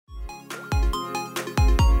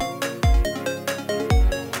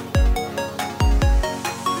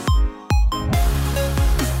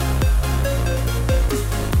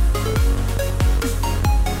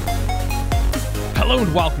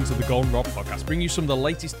and welcome to the Golden Rod Podcast, bringing you some of the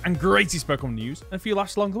latest and greatest Pokemon news and a few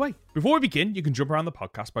laughs along the way. Before we begin, you can jump around the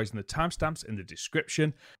podcast by using the timestamps in the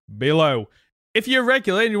description below. If you're a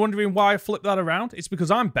regular and you're wondering why I flipped that around, it's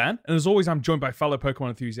because I'm Ben, and as always, I'm joined by fellow Pokemon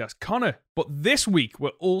enthusiast Connor. But this week, we're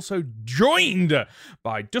also joined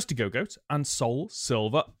by Dusty Gogoat and Soul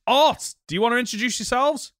Silver Art. Do you want to introduce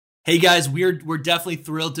yourselves? Hey guys, we're definitely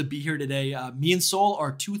thrilled to be here today. Me and Soul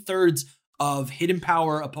are 2/3 of Hidden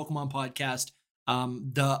Power, a Pokemon podcast.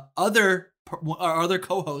 Our other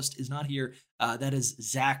co-host is not here. That is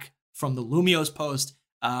Zach from the Lumios Post.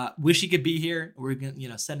 Wish he could be here. We're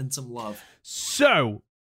gonna, send in some love. So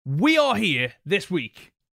we are here this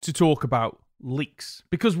week to talk about leaks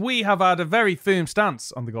because we have had a very firm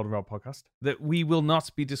stance on the Golden Rod Podcast that we will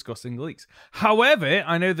not be discussing leaks. However,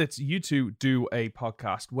 I know that you two do a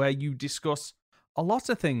podcast where you discuss a lot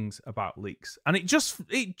of things about leaks, and it just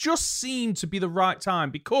seemed to be the right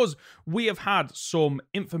time because we have had some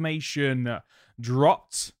information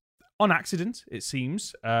dropped on accident, it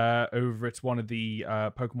seems, over at one of the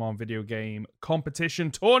Pokemon video game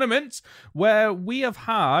competition tournaments, where we have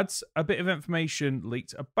had a bit of information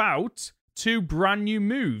leaked about two brand new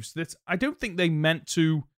moves that I don't think they meant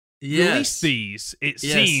to release these. It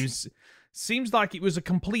seems like it was a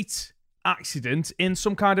complete accident in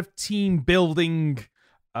some kind of team building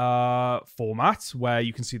format where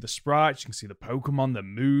you can see the sprites, you can see the Pokemon, the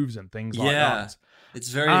moves, and things like that. It's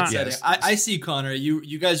very exciting. Yes. I see, Connor.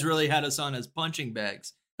 You guys really had us on as punching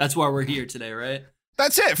bags. That's why we're here today, right?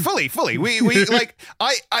 That's it. Fully. We like,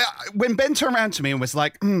 I when Ben turned around to me and was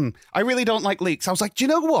like, I really don't like leaks. I was like, do you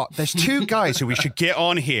know what? There's two guys who we should get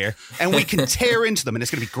on here and we can tear into them and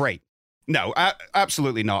it's going to be great. No,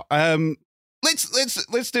 absolutely not.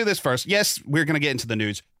 Let's do this first. Yes, we're going to get into the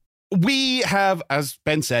news. We have, as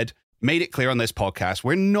Ben said, made it clear on this podcast,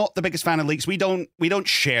 we're not the biggest fan of leaks. We don't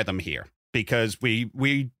share them here because we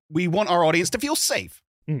want our audience to feel safe.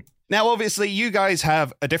 Now, obviously, you guys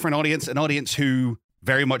have a different audience, an audience who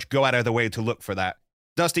very much go out of their way to look for that.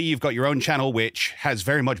 Dusty, you've got your own channel, which has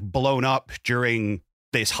very much blown up during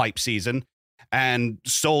this hype season. And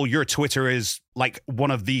Soul, your Twitter is like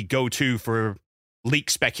one of the go-to for leak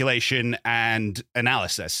speculation and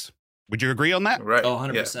analysis. Would you agree on that? Right. Oh,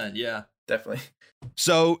 100%. Yeah, definitely.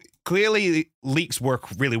 So clearly leaks work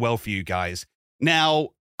really well for you guys. Now,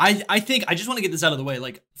 I think I just want to get this out of the way.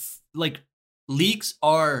 Like leaks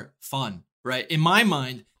are fun, right? In my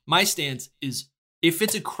mind, my stance is if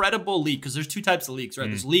it's a credible leak, because there's two types of leaks, right?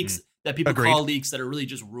 There's leaks that people call leaks that are really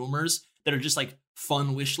just rumors, that are just like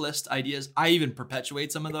fun wish list ideas. I even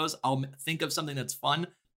perpetuate some of those. I'll think of something that's fun,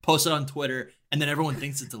 post it on Twitter, and then everyone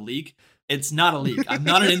thinks it's a leak. It's not a leak. I'm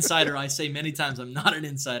not an insider. I say many times I'm not an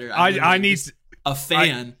insider. I need a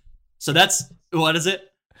fan. So that's, what is it?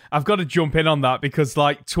 I've got to jump in on that because,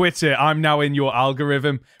 like, Twitter, I'm now in your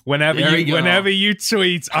algorithm. Whenever you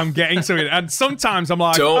tweet, I'm getting to it. And sometimes I'm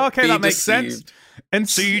like, okay, that makes sense. And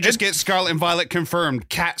so you just get Scarlet and Violet confirmed,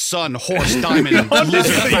 cat, sun, horse, diamond,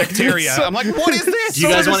 lizard, bacteria. I'm like, what is this? Do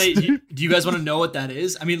you guys want to know what that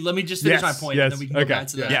is? I mean, let me just finish my point, and then we can go back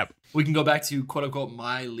to that. Yeah. We can go back to quote unquote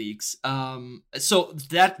my leaks. So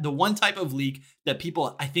that the one type of leak that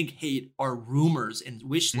people I think hate are rumors and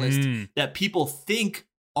wish lists that people think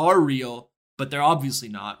are real, but they're obviously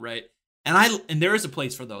not, right? And there is a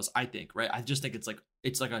place for those, I think, right? I just think it's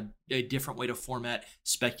like a different way to format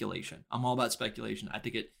speculation. I'm all about speculation. I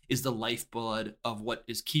think it is the lifeblood of what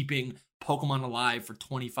is keeping Pokemon alive for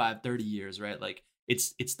 25, 30 years, right? Like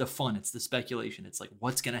it's the fun, it's the speculation. It's like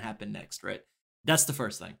what's going to happen next, right? That's the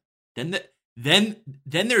first thing. Then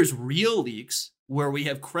there's real leaks where we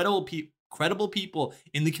have credible people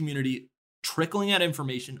in the community trickling out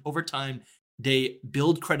information over time. They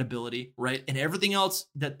build credibility, right? And everything else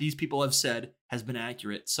that these people have said has been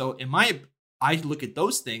accurate. So I look at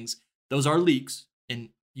those things, those are leaks, and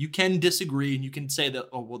you can disagree and you can say that,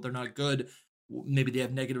 oh, well, they're not good. Maybe they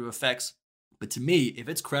have negative effects. But to me, if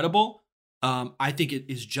it's credible, I think it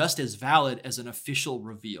is just as valid as an official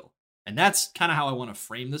reveal. And that's kind of how I want to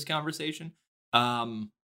frame this conversation. But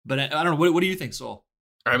I don't know. What do you think, Soul?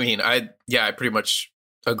 I mean, I pretty much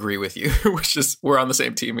agree with you. We're on the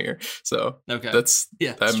same team here. So okay, that's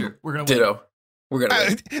true. We're gonna ditto. Win. We're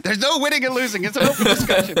gonna win. There's no winning and losing. It's an open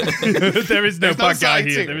discussion. There is no bad guy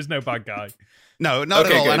here. There is no bad guy. No, not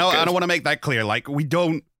at all. Good, I don't want to make that clear. Like we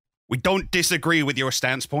don't disagree with your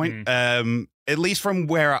stance point. At least from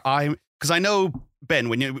where because I know Ben,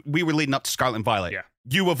 when we were leading up to Scarlet and Violet,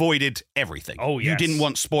 you avoided everything. Oh, yes. You didn't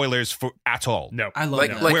want spoilers at all. No, I love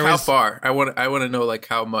that. Like how far? I want to know like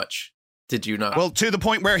how much. Did you not? Well, to the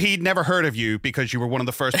point where he'd never heard of you because you were one of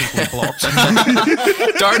the first people he blocked.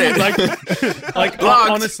 Darn it! Like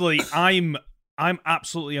honestly, I'm I'm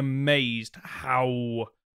absolutely amazed how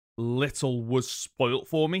little was spoilt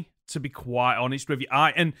for me, to be quite honest with you.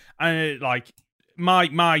 I like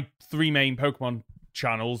my three main Pokemon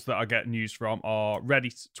channels that I get news from are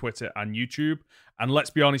Reddit, Twitter, and YouTube. And let's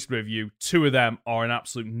be honest with you, two of them are an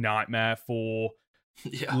absolute nightmare for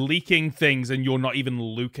leaking things, and you're not even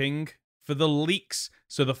looking for the leaks.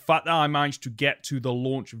 So the fact that I managed to get to the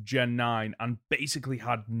launch of Gen 9 and basically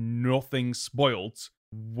had nothing spoiled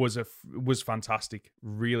was fantastic.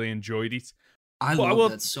 Really enjoyed it. I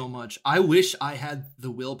love that so much. I wish I had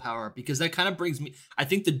the willpower, because that kind of brings me,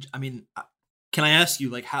 can I ask you,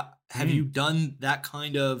 like, how have you done that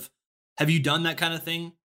kind of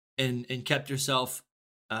thing and kept yourself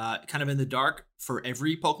kind of in the dark for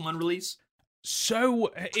every Pokemon release?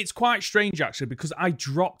 So it's quite strange, actually, because I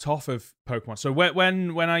dropped off of Pokemon. So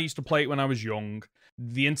when I used to play it when I was young,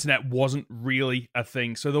 the internet wasn't really a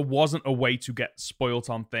thing. So there wasn't a way to get spoilt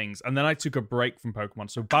on things. And then I took a break from Pokemon.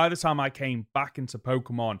 So by the time I came back into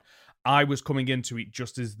Pokemon, I was coming into it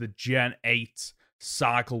just as the Gen 8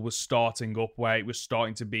 cycle was starting up, where it was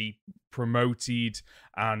starting to be promoted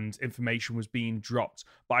and information was being dropped,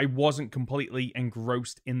 but I wasn't completely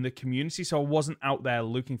engrossed in the community, so I wasn't out there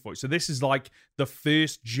looking for it. So this is like the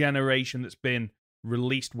first generation that's been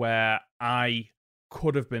released where I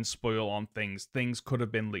could have been spoiled on things could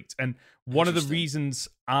have been leaked. And one of the reasons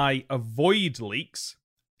I avoid leaks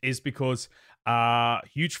is because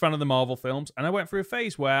huge fan of the Marvel films, and I went through a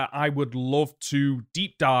phase where I would love to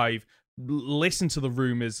deep dive, listen to the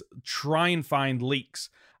rumors, try and find leaks,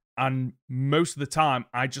 and most of the time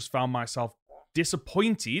I just found myself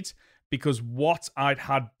disappointed because what I'd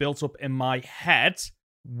had built up in my head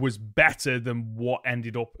was better than what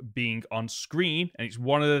ended up being on screen. And it's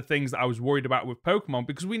one of the things that I was worried about with Pokemon,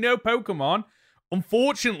 because we know Pokemon,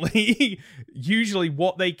 unfortunately, usually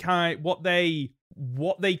what they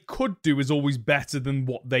could do is always better than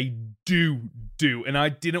what they do. And I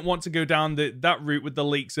didn't want to go down that route with the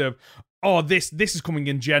leaks of, oh, this is coming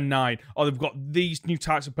in Gen 9. Oh, they've got these new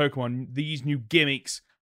types of Pokemon, these new gimmicks,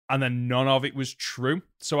 and then none of it was true.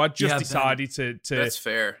 So I just decided to... That's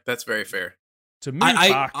fair. That's very fair. To move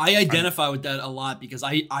back. I identify with that a lot, because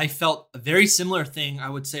I felt a very similar thing, I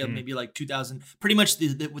would say, maybe like 2000, pretty much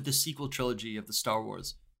with the sequel trilogy of the Star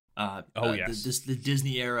Wars. The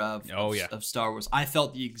Disney era of Star Wars. I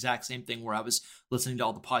felt the exact same thing, where I was listening to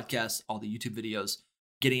all the podcasts, all the YouTube videos,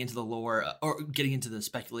 getting into the lore, or getting into the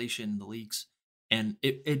speculation, the leaks, and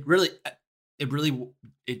it really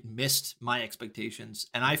missed my expectations.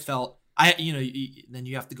 And I felt then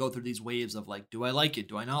you have to go through these waves of like, do I like it?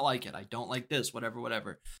 Do I not like it? I don't like this,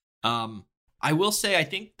 whatever. I will say, I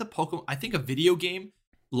think a video game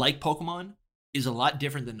like Pokemon is a lot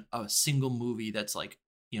different than a single movie that's like,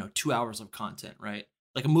 2 hours of content, right?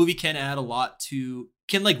 Like a movie can add a lot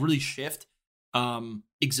can like really shift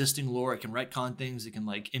existing lore. It can retcon things. It can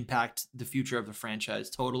like impact the future of the franchise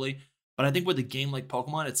totally. But I think with a game like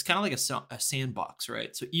Pokemon, it's kind of like a sandbox,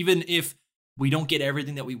 right? So even if we don't get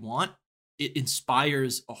everything that we want, it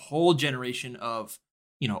inspires a whole generation of,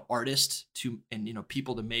 artists and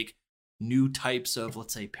people to make new types of,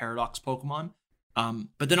 let's say, paradox Pokemon.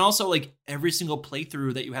 But then also, like, every single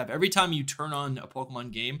playthrough that you have, every time you turn on a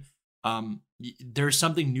Pokemon game, there's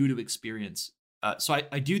something new to experience. So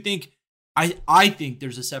I do think, I think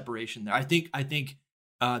there's a separation there. I think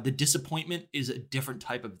the disappointment is a different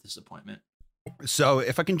type of disappointment. So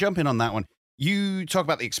if I can jump in on that one, you talk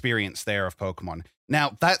about the experience there of Pokemon.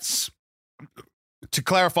 Now, that's to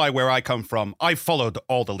clarify where I come from. I followed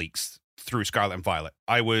all the leaks through Scarlet and Violet.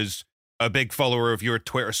 I was a big follower of your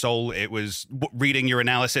Twitter, Soul. It was reading your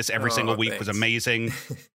analysis every single week was amazing.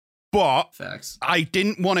 But Facts. I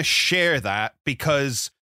didn't want to share that, because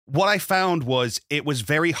what I found was it was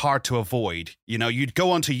very hard to avoid. You'd go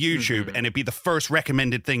onto YouTube and it'd be the first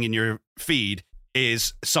recommended thing in your feed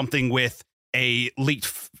is something with a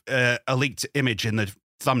leaked image in the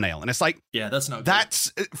thumbnail. And it's like, yeah, that's not good.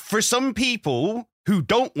 That's for some people who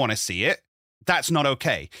don't want to see it, that's not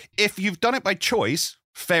okay. If you've done it by choice,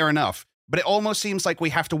 fair enough. But it almost seems like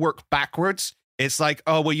we have to work backwards. It's like,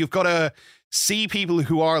 oh, well, you've got to see people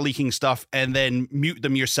who are leaking stuff and then mute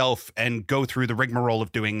them yourself and go through the rigmarole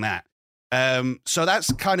of doing that. So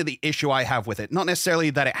that's kind of the issue I have with it. Not necessarily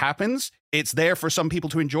that it happens. It's there for some people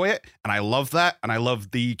to enjoy it. And I love that. And I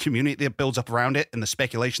love the community that builds up around it and the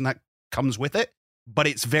speculation that comes with it. But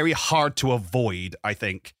it's very hard to avoid, I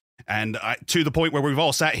think. And to the point where we've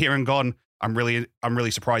all sat here and gone, I'm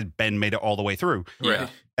really surprised Ben made it all the way through. Right.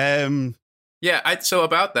 Yeah. So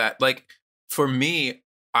about that, like, for me,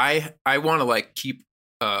 I want to like keep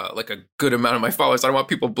a good amount of my followers. I don't want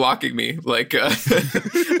people blocking me like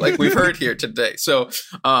like we've heard here today. So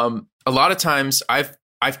a lot of times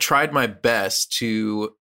I've tried my best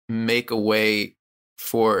to make a way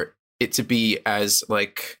for it to be as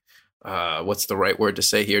like what's the right word to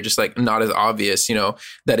say here? Just like not as obvious,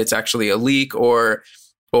 that it's actually a leak or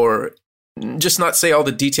just not say all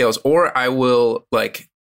the details, or I will like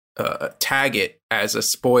tag it as a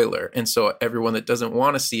spoiler. And so everyone that doesn't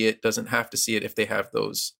want to see it doesn't have to see it if they have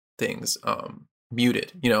those things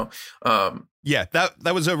muted, Yeah,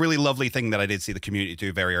 that was a really lovely thing that I did see the community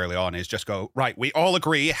do very early on, is just go, right, we all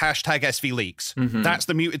agree, hashtag SV leaks. Mhm. That's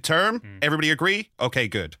the muted term. Everybody agree? Okay,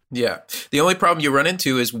 good. Yeah. The only problem you run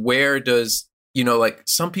into is where does, like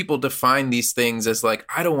some people define these things as like,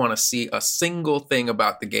 I don't want to see a single thing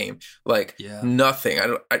about the game. Like nothing.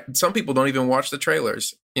 Some people don't even watch the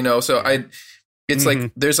trailers, so it's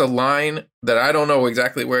like, there's a line that I don't know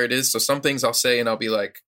exactly where it is. So some things I'll say and I'll be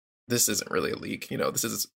like, this isn't really a leak.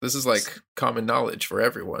 This is like common knowledge for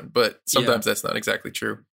everyone, but sometimes that's not exactly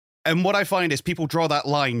true. And what I find is people draw that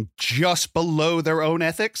line just below their own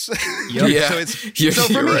ethics. Yeah. So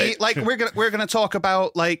for me, right. Like we're gonna talk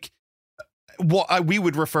about like what we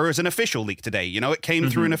would refer as an official leak today. It came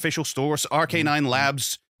through an official source. RK9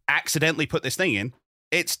 Labs accidentally put this thing in.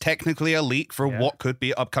 It's technically a leak for what could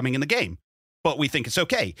be upcoming in the game, but we think it's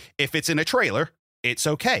okay. If it's in a trailer, it's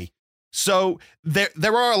okay. So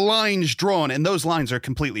there are lines drawn, and those lines are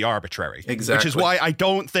completely arbitrary. Exactly. Which is why I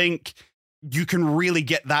don't think you can really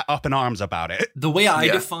get that up in arms about it. The way I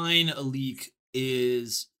define a leak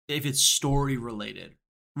is if it's story related.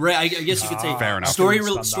 Right, I guess you could say fair enough. story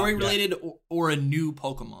related or a new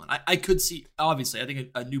Pokemon. I could see, obviously, I think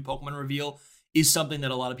a new Pokemon reveal is something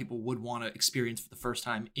that a lot of people would want to experience for the first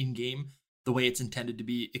time in game, the way it's intended to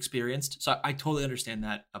be experienced. So I totally understand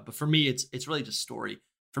that. But for me, it's really just story.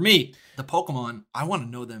 For me, the Pokemon, I want to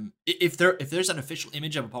know them. If there's an official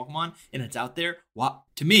image of a Pokemon and it's out there, why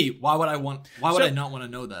would I not want to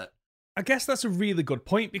know that? I guess that's a really good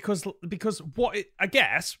point because what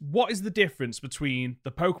is the difference between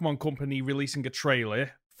the Pokemon Company releasing a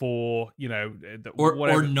trailer for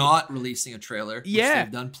or not releasing a trailer? Which yeah,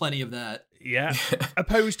 they've done plenty of that. Yeah,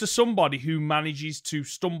 opposed to somebody who manages to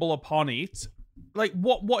stumble upon it. Like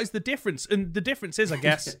what is the difference? And the difference is, I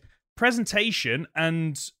guess, presentation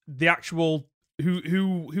and the actual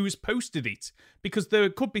who has posted it, because there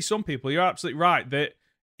could be some people, you're absolutely right, that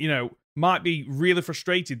might be really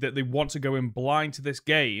frustrated that they want to go in blind to this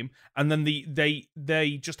game, and then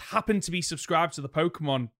they just happen to be subscribed to the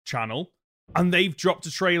Pokemon channel and they've dropped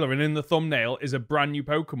a trailer and in the thumbnail is a brand new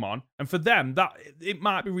Pokemon, and for them that it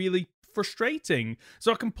might be really frustrating.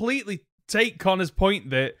 So I completely take Connor's point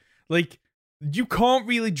that like you can't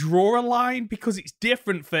really draw a line because it's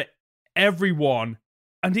different for everyone,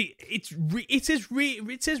 and it is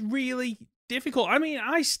really difficult. I mean,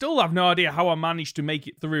 I still have no idea how I managed to make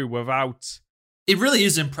it through without. It really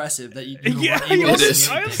is impressive that you.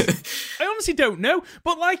 I honestly don't know,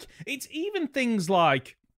 but like it's even things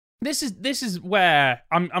like. This is where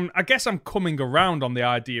I guess I'm coming around on the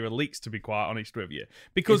idea of leaks, to be quite honest with you,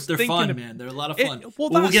 because they're fun, man. They're a lot of fun.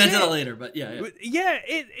 We'll get into that later, but yeah.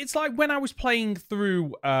 It's like when I was playing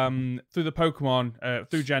through the Pokemon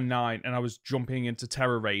through Gen 9, and I was jumping into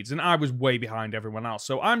Terra raids, and I was way behind everyone else.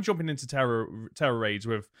 So I'm jumping into Terra raids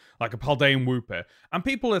with like a Paldean Wooper, and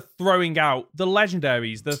people are throwing out the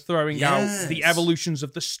legendaries. They're throwing out the evolutions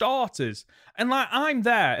of the starters, and like I'm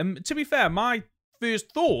there. And to be fair, my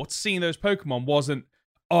first thought seeing those Pokemon wasn't,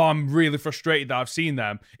 oh, I'm really frustrated that I've seen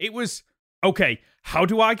them. It was, okay, how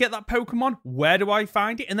do I get that Pokemon? Where do I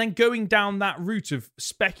find it? And then going down that route of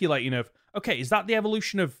speculating of, okay, is that the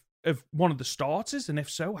evolution of one of the starters? And if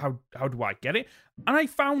so, how do I get it? And I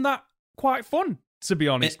found that quite fun, to be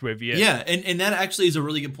honest with you. Yeah, and that actually is a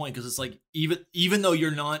really good point, because it's like even though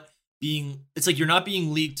you're not being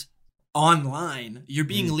leaked online, you're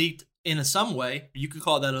being leaked in some way. You could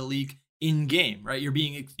call that a leak in game, right? You're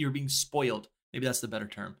being spoiled. Maybe that's the better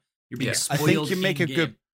term. You're being spoiled. I think you make a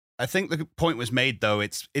good. I think the point was made though.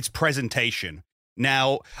 It's presentation.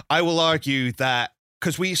 Now I will argue that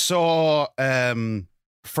because we saw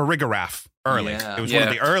Farigiraf early. Yeah. It was one of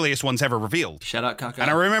the earliest ones ever revealed. Shout out Kaka.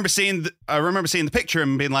 And I remember seeing the picture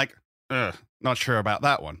and being like, not sure about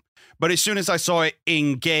that one. But as soon as I saw it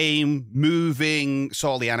in game, moving,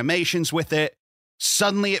 saw all the animations with it,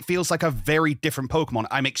 suddenly it feels like a very different Pokemon.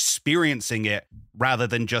 I'm experiencing it rather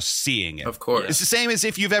than just seeing it. Of course. It's the same as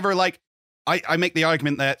if you've ever I make the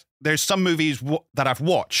argument that there's some movies that I've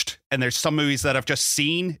watched and there's some movies that I've just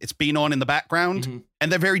seen. It's been on in the background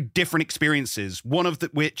and they're very different experiences. One of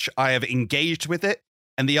which I have engaged with it,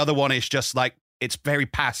 and the other one is just like, it's very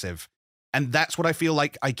passive. And that's what I feel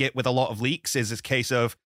like I get with a lot of leaks is this case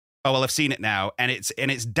of, oh, well, I've seen it now. And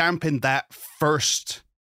it's dampened that first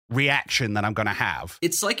reaction that I'm going to have.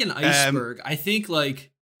 It's like an iceberg. I think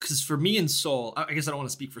like, because for me and Soul, I guess I don't want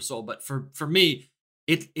to speak for Soul, but for me,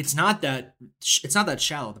 it's not that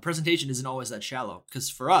shallow. The presentation isn't always that shallow, because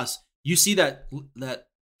for us, you see that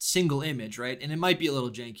single image, right? And it might be a little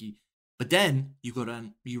janky, but then you go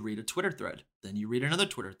down, you read a Twitter thread, then you read another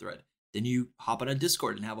Twitter thread, then you hop on a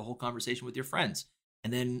Discord and have a whole conversation with your friends.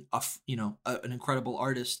 And then, an incredible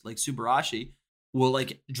artist like Subarashi will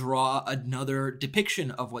like draw another depiction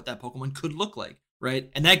of what that Pokemon could look like, right?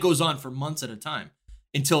 And that goes on for months at a time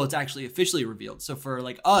until it's actually officially revealed. So for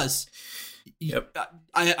like us, Yep.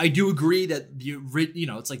 I do agree that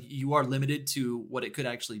it's like you are limited to what it could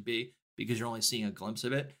actually be because you're only seeing a glimpse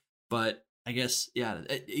of it. But I guess, yeah,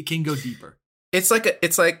 it can go deeper. It's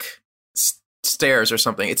like stairs or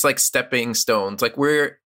something. It's like stepping stones. Like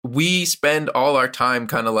we spend all our time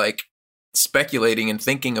kind of like speculating and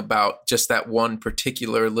thinking about just that one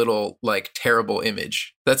particular little like terrible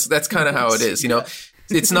image. That's kind of how it is, you know.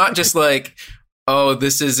 It's not just like, oh,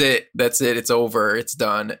 this is it. That's it. It's over. It's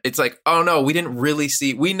done. It's like, oh no, we didn't really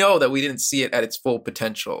see. We know that we didn't see it at its full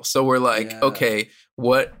potential. So we're like, okay,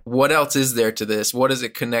 what else is there to this? What does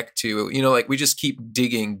it connect to? You know, like we just keep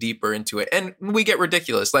digging deeper into it, and we get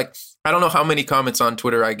ridiculous. Like I don't know how many comments on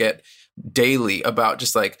Twitter I get daily about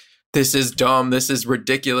just like, this is dumb. This is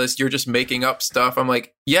ridiculous. You're just making up stuff. I'm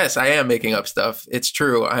like, yes, I am making up stuff. It's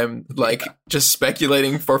true. I'm like just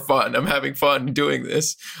speculating for fun. I'm having fun doing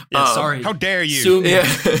this. Yeah, sorry. How dare you?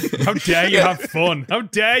 How dare you have fun? How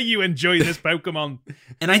dare you enjoy this Pokemon?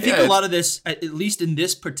 And I think a lot of this, at least in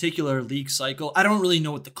this particular leak cycle, I don't really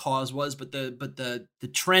know what the cause was, but the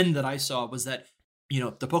trend that I saw was that,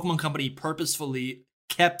 the Pokemon Company purposefully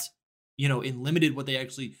kept, in limited what they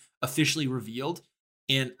actually officially revealed.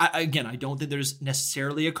 And I don't think there's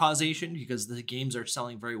necessarily a causation because the games are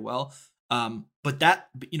selling very well. But that,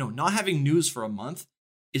 not having news for a month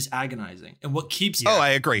is agonizing. And what keeps I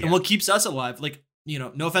agree. And what keeps us alive, like,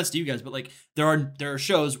 no offense to you guys, but like there are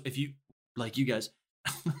shows, if you like you guys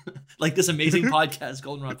like this amazing podcast,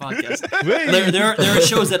 Goldenrod Podcast. there are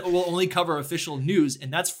shows that will only cover official news,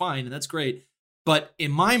 and that's fine and that's great. But in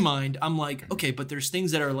my mind, I'm like, okay, but there's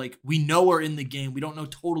things that are like, we know are in the game. We don't know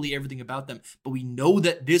totally everything about them, but we know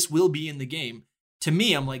that this will be in the game. To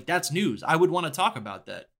me, I'm like, that's news. I would want to talk about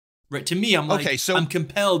that. Right? To me, I'm like, okay, so I'm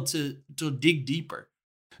compelled to dig deeper.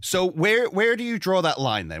 So where do you draw that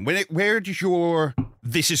line then? Where does your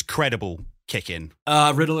this is credible kick in?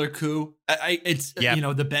 Riddler coup. It's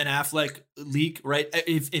the Ben Affleck leak, right?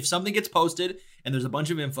 If something gets posted and there's a bunch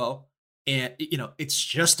of info, and it's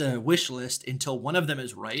just a wish list until one of them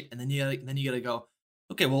is right, and then you gotta go,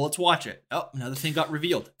 okay, well, let's watch it. Oh, another thing got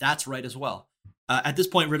revealed. That's right as well. At this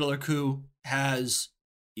point, Riddler Coup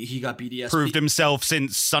he got BDS proved himself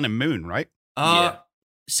since Sun and Moon, right?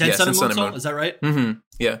 Since Sun and Moon Soul? Is that right? Mm-hmm.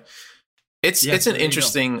 Yeah. It's an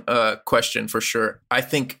interesting question for sure. I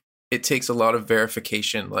think it takes a lot of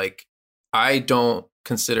verification. Like, I don't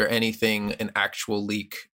consider anything an actual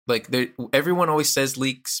leak. Like, everyone always says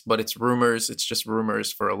leaks, but it's rumors. It's just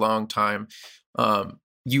rumors for a long time.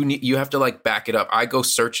 You have to like back it up. I go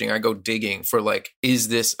searching, I go digging for like, is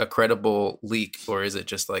this a credible leak, or is it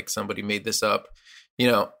just like somebody made this up?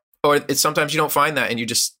 Or it's sometimes you don't find that and you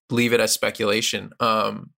just leave it as speculation.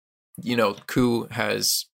 Coup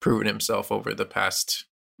has proven himself over the past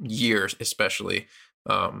years, especially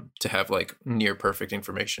to have like near perfect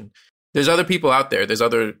information. There's other people out there. There's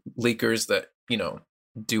other leakers that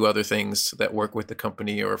do other things that work with the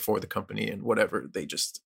company or for the company and whatever.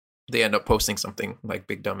 They end up posting something like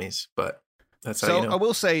big dummies, but that's how I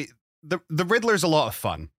will say the Riddler's a lot of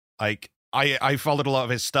fun. Like I followed a lot of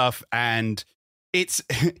his stuff, and it's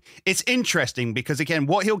interesting because again,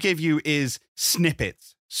 what he'll give you is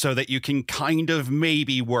snippets so that you can kind of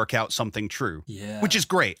maybe work out something true. Yeah. Which is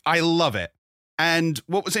great. I love it. And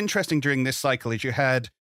what was interesting during this cycle is you had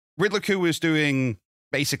Riddler Coup was doing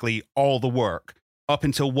basically all the work up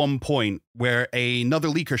until one point where another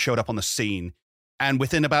leaker showed up on the scene, and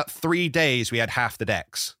within about 3 days we had half the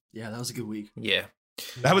decks. Yeah, that was a good week. Yeah.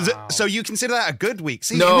 That was it. So you consider that a good week?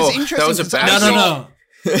 See, no, it was interesting. That was a bad No.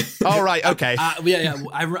 All right, okay. Yeah.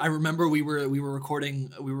 I remember we were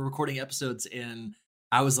recording episodes, and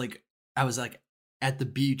I was like at the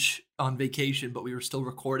beach on vacation, but we were still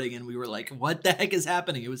recording, and we were like, what the heck is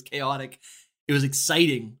happening? It was chaotic. It was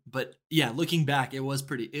exciting, but yeah, looking back, it was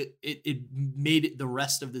pretty. It made the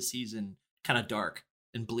rest of the season kind of dark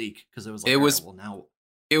and bleak because it was like, now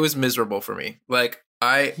it was miserable for me. Like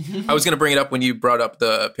I was gonna bring it up when you brought up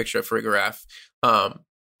the picture of Farigiraf.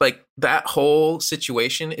 like that whole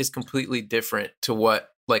situation is completely different to what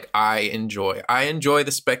like I enjoy. I enjoy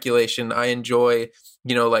the speculation. I enjoy,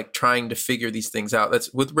 like trying to figure these things out.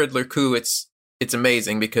 That's with Riddler Coup. It's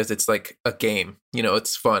amazing because it's like a game,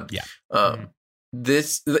 it's fun. Yeah.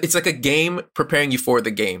 It's like a game preparing you for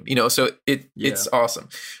the game, so it's awesome.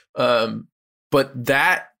 But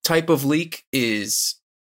that type of leak is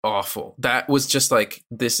awful. That was just like,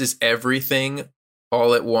 this is everything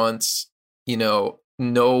all at once,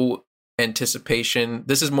 no anticipation.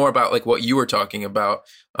 This is more about like what you were talking about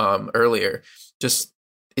earlier. Just,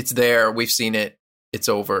 it's there. We've seen it. It's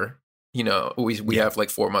over. We have like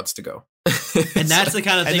 4 months to go. And that's the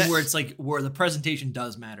kind of thing where it's like where the presentation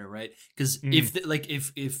does matter, right? Because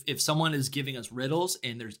if someone is giving us riddles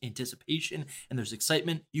and there's anticipation and there's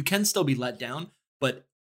excitement, you can still be let down. But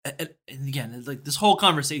and again, it's like this whole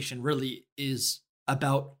conversation really is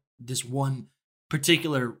about this one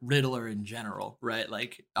particular Riddler in general, right?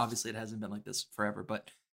 Like obviously it hasn't been like this forever, but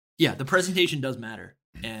yeah, the presentation does matter,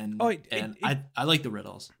 and I like the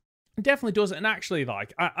riddles. It definitely does, and actually,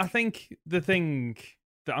 like I think the thing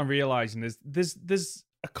that I'm realizing is there's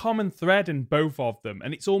a common thread in both of them,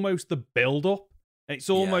 and it's almost the build up, and it's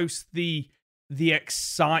almost the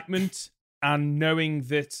excitement and knowing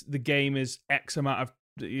that the game is X amount of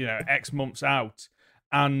X months out,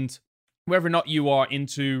 and whether or not you are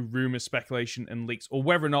into rumors, speculation, and leaks, or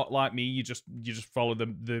whether or not, like me, you just follow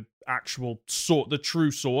the actual the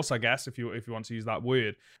true source, I guess, if you want to use that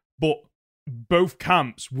word. But both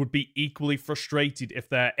camps would be equally frustrated if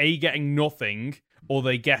they're getting nothing, or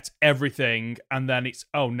they get everything, and then it's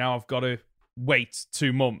now I've got to wait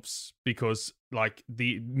 2 months because like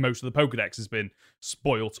most of the Pokedex has been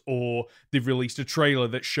spoilt, or they've released a trailer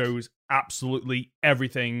that shows absolutely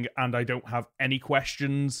everything and I don't have any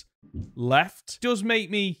questions left. It does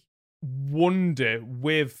make me wonder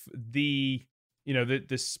with the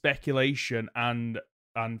the speculation and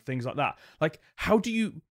things like that. Like how do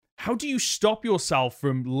you stop yourself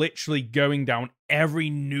from literally going down every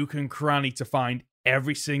nook and cranny to find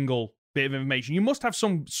every single bit of information? You must have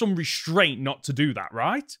some restraint not to do that,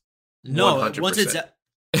 right? No, 100%. Once it's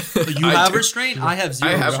you have restraint. I have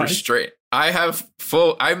zero. I have restraint. I have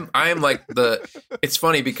full. I am like the. It's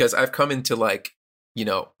funny because I've come into like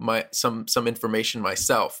my some information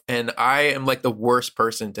myself, and I am like the worst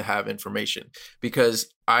person to have information because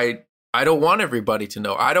I don't want everybody to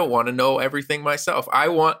know. I don't want to know everything myself. I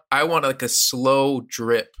want like a slow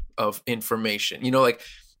drip of information.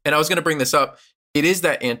 And I was going to bring this up. It is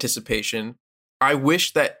that anticipation. I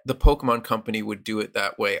wish that the Pokemon Company would do it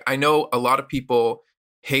that way. I know a lot of people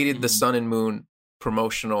hated the Sun and Moon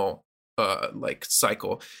promotional like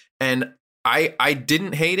cycle, and I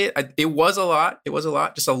didn't hate it. It was a lot,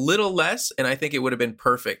 just a little less, and I think it would have been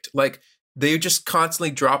perfect. Like they're just constantly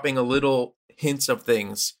dropping a little hints of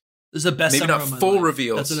things. This is the best. Maybe not full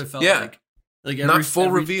reveals. That's what it felt like. Like not full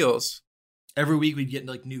reveals. Every week we'd get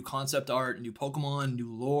like new concept art, new Pokemon,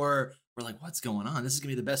 new lore. We're like, what's going on? This is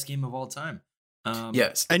gonna be the best game of all time.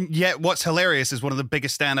 Yes. And yet what's hilarious is one of the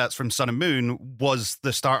biggest standouts from Sun and Moon was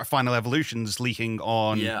the start of Final Evolutions leaking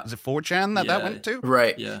on, is it 4chan that went to?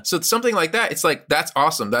 Right. Yeah. So it's something like that. It's like, that's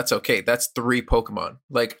awesome. That's okay. That's 3 Pokemon.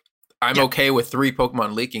 Like, I'm okay with 3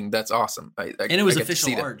 Pokemon leaking. That's awesome. And it was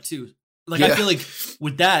official art too. Like, I feel like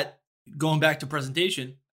with that, going back to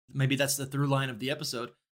presentation, maybe that's the through line of the episode.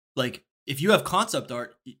 Like, if you have concept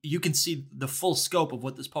art, you can see the full scope of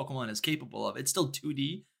what this Pokemon is capable of. It's still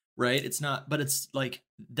 2D. Right? It's not, but it's like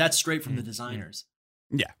that's straight from the designers.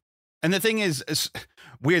 Yeah. And the thing is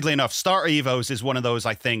weirdly enough, Starter Evos is one of those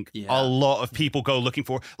I think a lot of people go looking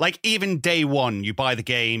for. Like even day one, you buy the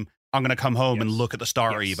game, I'm going to come home and look at the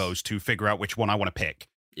Starter Evos to figure out which one I want to pick.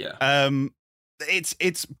 Yeah.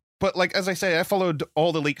 But like, as I say, I followed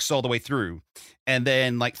all the leaks all the way through. And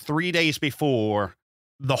then like 3 days before,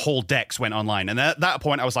 the whole Dex went online, and at that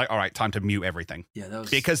point I was like, all right, time to mute everything. Yeah,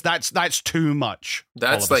 because that's too much.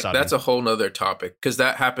 That's a whole nother topic, because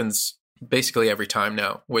that happens basically every time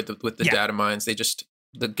now with the data mines.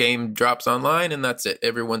 The game drops online and that's it.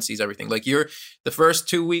 Everyone sees everything. Like the first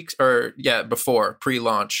 2 weeks before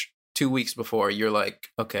pre-launch, 2 weeks before, you're like,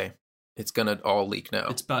 okay, it's gonna all leak now.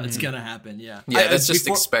 It's gonna happen. Yeah. That's just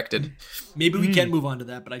expected. Maybe we can move on to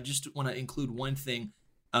that, but I just want to include one thing.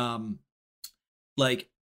 Like,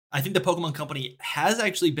 I think the Pokemon Company has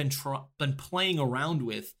actually been playing around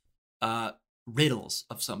with riddles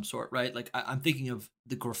of some sort, right? Like I'm thinking of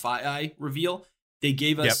the Grafaiai reveal. They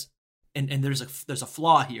gave us, and there's a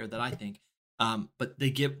flaw here that I think, but they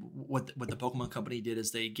give what the Pokemon Company did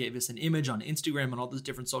is they gave us an image on Instagram and all those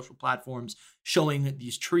different social platforms showing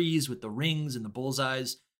these trees with the rings and the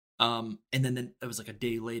bullseyes. And then it was like a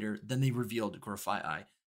day later, then they revealed Grafaiai.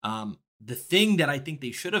 The thing that I think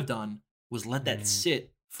they should have done was let that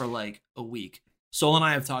sit for like a week. Sol and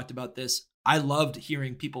I have talked about this. I loved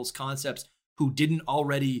hearing people's concepts who didn't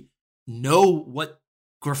already know what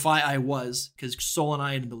Graphi was, because Sol and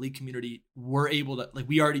I in the league community were able to, like,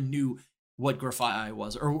 we already knew what Graphi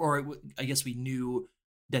was, or I guess we knew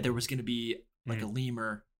that there was going to be like a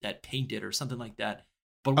lemur that painted or something like that.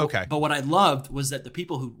 But what I loved was that the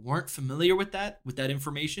people who weren't familiar with that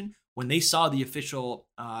information, when they saw the official,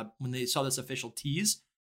 when they saw this official tease,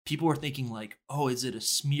 people were thinking like, oh, is it a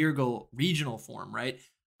Smeargle regional form, right?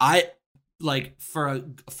 I like for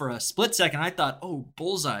a split second, I thought, oh,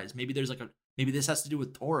 bullseyes. Maybe this has to do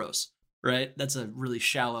with Tauros, right? That's a really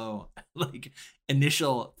shallow like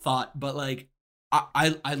initial thought, but like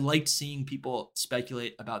I liked seeing people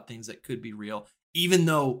speculate about things that could be real, even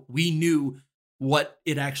though we knew what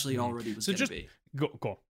it actually already was going to be. Go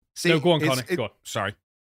on. See, no, go on, Connor. Go on. Sorry.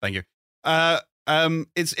 Thank you.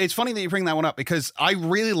 It's funny that you bring that one up, because I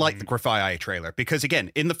really like the Graphi trailer, because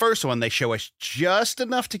again, in the first one, they show us just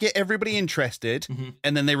enough to get everybody interested,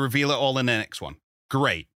 and then they reveal it all in the next one.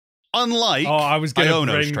 Great. Unlike I was going to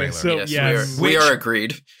Iono's bring trailer. this up. Yes. We are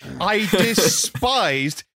agreed. I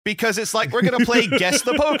despised, because it's like, we're going to play Guess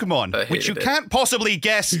the Pokemon, which you can't possibly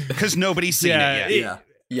guess because nobody's seen it yet.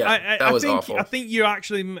 Yeah, that was awful. I think you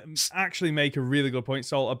actually make a really good point,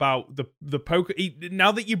 Sol, about the poker.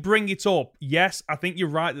 Now that you bring it up, yes, I think you're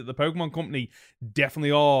right that the Pokemon Company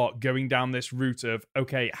definitely are going down this route of,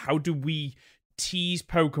 okay, how do we tease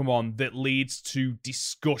Pokemon that leads to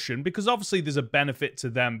discussion? Because obviously there's a benefit to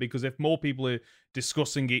them, because if more people are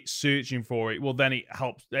discussing it, searching for it, well, then it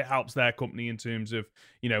helps their company in terms of,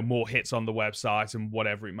 more hits on the website and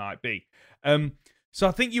whatever it might be. So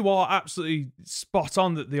I think you are absolutely spot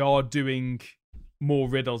on that they are doing more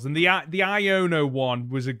riddles. And the Iono one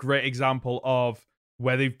was a great example of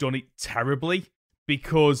where they've done it terribly,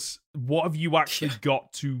 because what have you actually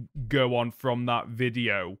got to go on from that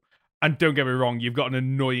video? And don't get me wrong, you've got an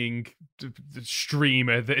annoying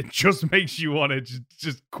streamer that just makes you want to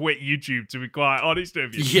just quit YouTube, to be quite honest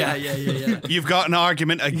with you. Yeah. You've got an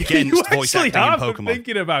argument against voice acting in Pokemon.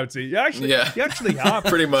 Thinking about it. You actually have.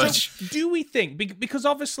 Pretty much. So do we think, because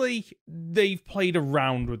obviously they've played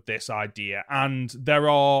around with this idea, and there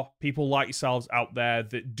are people like yourselves out there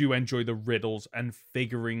that do enjoy the riddles and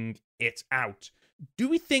figuring it out. Do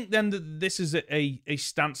we think then that this is a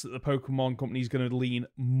stance that the Pokemon Company is going to lean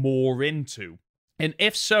more into? And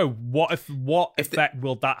if so, what effect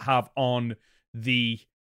will that have on the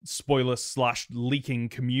spoiler/leaking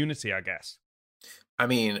community, I guess? I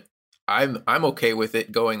mean, I'm okay with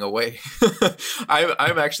it going away.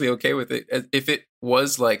 I'm actually okay with it. If it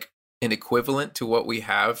was like an equivalent to what we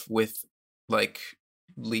have with like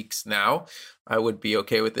leaks now, I would be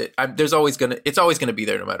okay with it. It's always gonna be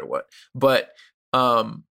there no matter what. But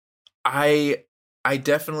I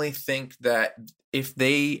definitely think that if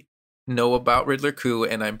they know about Riddler Coup,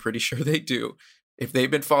 and I'm pretty sure they do, if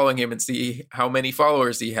they've been following him and see how many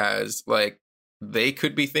followers he has, like, they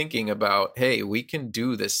could be thinking about, hey, we can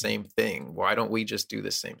do the same thing. Why don't we just do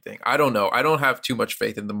the same thing? I don't know. I don't have too much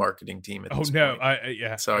faith in the marketing team at this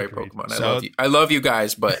point. Sorry, agreed. Pokemon. I love you. I love you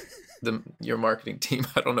guys, but your marketing team,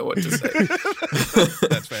 I don't know what to say.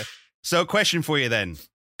 That's fair. So, question for you then.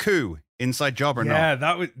 Coup, inside job or not? Yeah,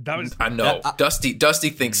 that was. I know. Dusty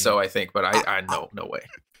thinks so, I think, but I know, no way.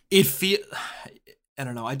 I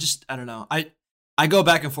don't know. I don't know. I go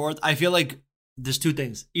back and forth. I feel like there's two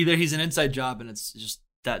things. Either he's an inside job and it's just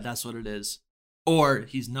that's what it is, or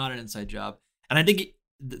he's not an inside job. And I think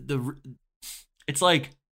it's like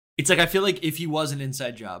I feel like if he was an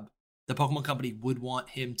inside job, the Pokemon Company would want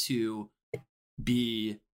him to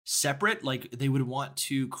be separate. Like, they would want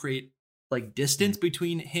to create like distance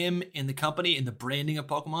between him and the company and the branding of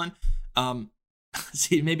Pokemon.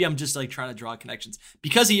 See, maybe I'm just like trying to draw connections,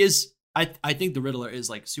 because he is. I think the Riddler is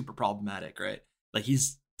like super problematic, right? Like, he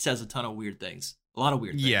says a ton of weird things, a lot of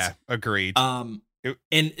weird things. Yeah, agreed.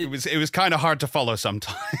 It was kind of hard to follow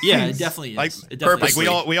sometimes. Yeah, it definitely is. Like, it definitely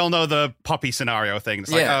like we all know the puppy scenario thing.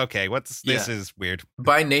 It's like, okay, this is weird.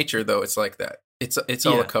 By nature, though, it's like that. It's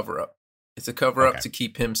all a cover up. It's a cover up to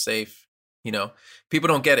keep him safe. People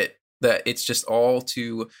don't get it, that it's just all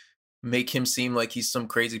to make him seem like he's some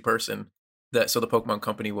crazy person. So the Pokemon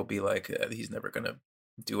Company will be like, he's never gonna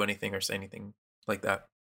do anything or say anything like that.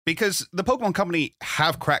 Because the Pokemon Company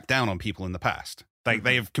have cracked down on people in the past. Like,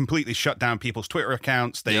 they've completely shut down people's Twitter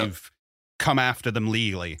accounts. They've come after them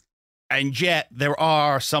legally. And yet there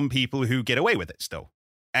are some people who get away with it still.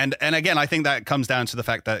 And again, I think that comes down to the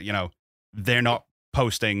fact that, they're not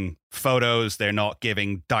posting photos. They're not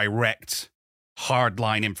giving direct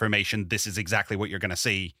hardline information. This is exactly what you're going to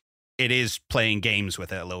see. it is playing games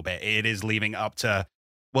with it a little bit. It is leaving up to,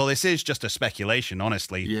 well, this is just a speculation,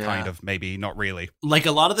 honestly, kind of, maybe not really. Like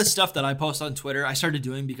a lot of the stuff that I post on Twitter, I started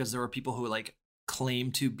doing because there were people who like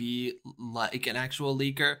claim to be like an actual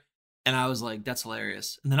leaker. And I was like, that's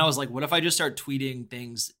hilarious. And then I was like, what if I just start tweeting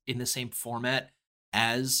things in the same format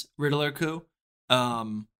as Riddler Coup?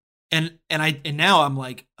 And now I'm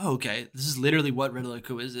like, oh, okay, this is literally what Riddler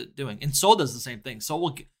Coup is doing. And Soul does the same thing.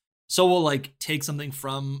 Soul will like take something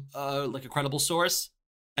from like a credible source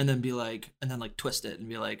and then be like, and then like twist it and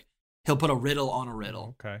be like, he'll put a riddle on a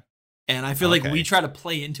riddle. Okay. And I feel like we try to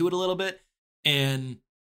play into it a little bit. And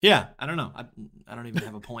yeah, I don't know. I don't even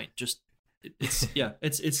have a point. Just it's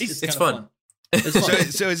fun. It's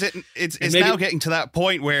fun. So it's now getting to that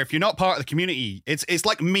point where if you're not part of the community, it's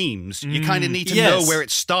like memes. You kind of need to know where it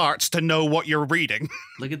starts to know what you're reading.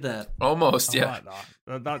 Look at that. Almost, yeah.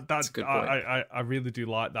 I like that. That's a good point. I really do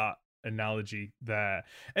like that analogy there.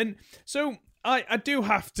 And so I do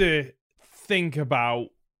have to think about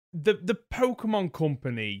the Pokemon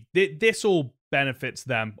Company. This all benefits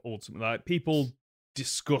them ultimately. Like people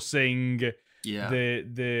discussing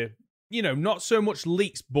the not so much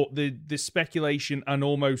leaks, but the speculation and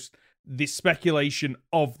almost the speculation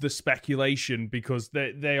of the speculation, because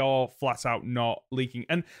they are flat out not leaking.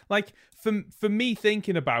 And like for me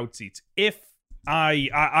thinking about it, if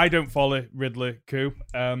I don't follow Riddler Coup.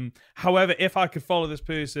 However, if I could follow this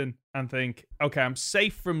person and think, okay, I'm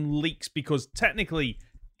safe from leaks because technically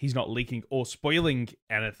he's not leaking or spoiling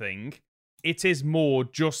anything, it is more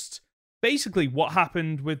just basically what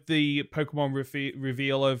happened with the Pokemon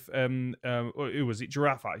reveal of who was it?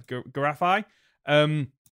 Grafai?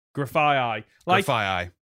 Grafai. Like,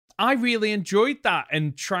 Grafai. I really enjoyed that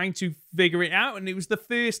and trying to figure it out. And it was the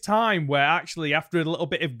first time where actually, after a little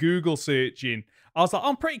bit of Google searching, I was like,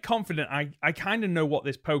 I'm pretty confident I kind of know what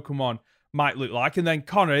this Pokemon might look like. And then,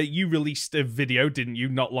 Connor, you released a video, didn't you,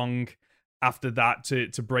 not long after that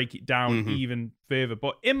to break it down even further.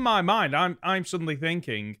 But in my mind, I'm suddenly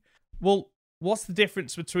thinking, well, what's the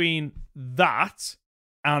difference between that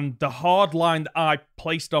and the hard line that I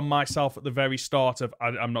placed on myself at the very start of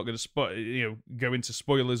I'm not going to go into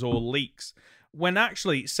spoilers or leaks, when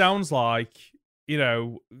actually it sounds like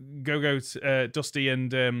Dusty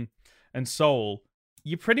and Soul,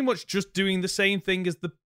 you're pretty much just doing the same thing as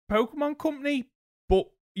the Pokemon Company, but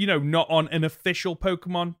not on an official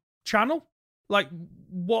Pokemon channel. Like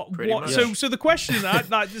what? So the question,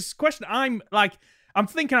 I'm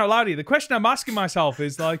thinking out loud here. The question I'm asking myself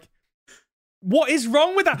is like, what is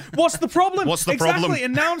wrong with that? What's the problem? What's the problem?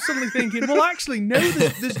 And now I'm suddenly thinking, well, actually, no,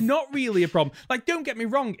 there's not really a problem. Like, don't get me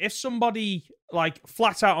wrong. If somebody like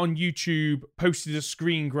flat out on YouTube posted a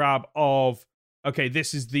screen grab of, okay,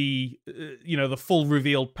 this is the the full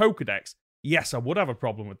revealed Pokedex, yes, I would have a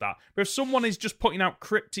problem with that. But if someone is just putting out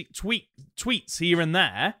cryptic tweets here and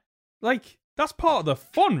there, like, that's part of the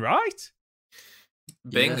fun, right?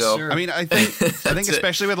 Bingo. Yes, I mean, I think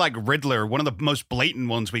especially with like Riddler, one of the most blatant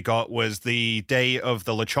ones we got was the day of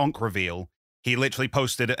the Lechonk reveal. He literally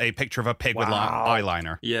posted a picture of a pig with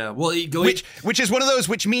eyeliner. Yeah, well, which is one of those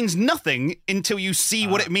which means nothing until you see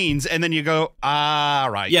what it means, and then you go,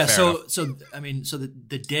 right. Yeah. Fair enough. So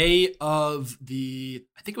the day of I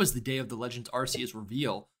think it was the day of the Legends Arceus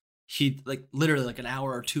reveal. He like literally like an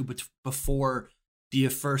hour or two before the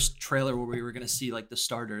first trailer where we were gonna see like the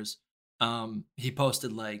starters. He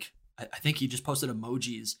posted like I think he just posted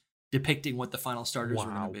emojis depicting what the final starters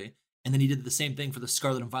were going to be, and then he did the same thing for the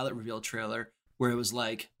Scarlet and Violet reveal trailer, where it was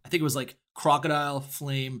like I think it was like crocodile,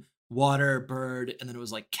 flame, water, bird, and then it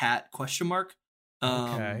was like cat ?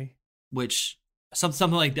 Okay, which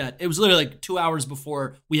something like that. It was literally like 2 hours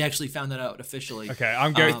before we actually found that out officially. Okay,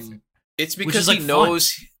 I'm going. It's because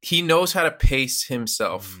he knows how to pace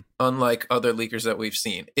himself, unlike other leakers that we've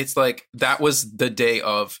seen. It's like that was the day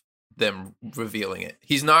of them revealing it.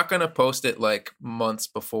 He's not going to post it like months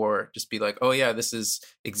before, just be like, oh yeah, this is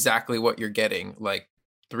exactly what you're getting like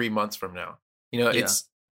 3 months from now.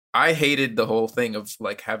 I hated the whole thing of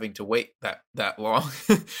like having to wait that long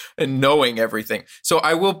and knowing everything. So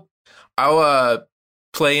I'll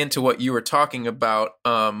play into what you were talking about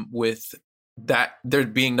with that there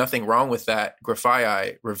being nothing wrong with that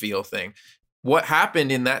Grafai reveal thing. What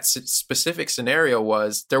happened in that specific scenario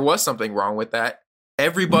was there was something wrong with that.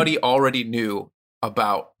 Everybody already knew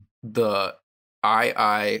about the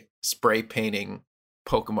eye spray painting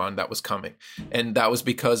Pokemon that was coming. And that was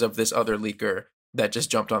because of this other leaker that just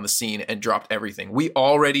jumped on the scene and dropped everything. We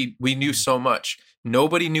knew so much.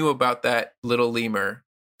 Nobody knew about that little lemur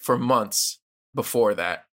for months before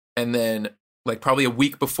that. And then like probably a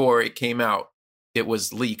week before it came out, it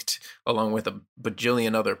was leaked along with a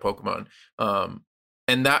bajillion other Pokemon.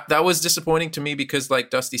 And that was disappointing to me because, like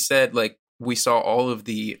Dusty said, like we saw all of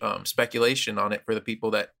the speculation on it for the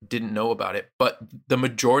people that didn't know about it. But the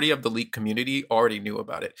majority of the leak community already knew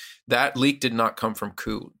about it. That leak did not come from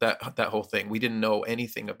Coup, that whole thing. We didn't know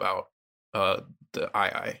anything about the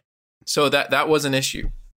II. So that was an issue.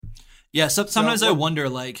 Yeah, sometimes I wonder,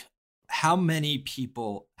 like, how many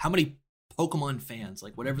Pokemon fans,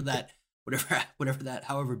 like whatever that,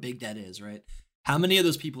 however big that is, right? How many of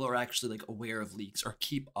those people are actually like aware of leaks or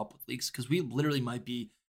keep up with leaks? Because we literally might be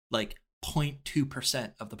like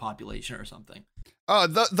 0.2% of the population or something.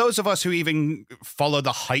 Those of us who even follow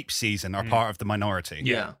the hype season are part of the minority.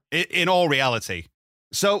 Yeah. In all reality.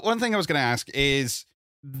 So one thing I was going to ask is,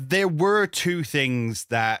 there were two things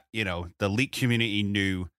that, the leak community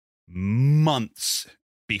knew months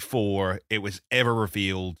before it was ever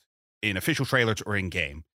revealed in official trailers or in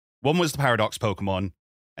game. One was the Paradox Pokemon,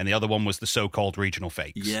 and the other one was the so-called regional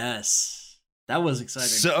fakes. Yes. That was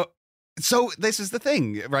exciting. So this is the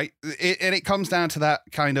thing, right? And it comes down to that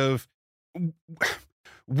kind of,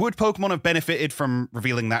 would Pokemon have benefited from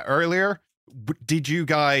revealing that earlier? Did you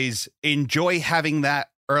guys enjoy having that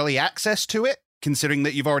early access to it, considering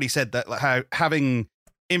that you've already said that having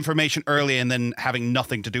information early and then having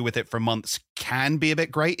nothing to do with it for months can be a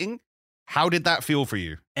bit grating? How did that feel for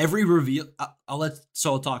you? Every reveal, I'll let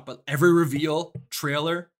Sol talk, but every reveal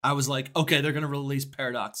trailer, I was like, okay, they're going to release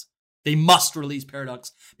Paradox. They must release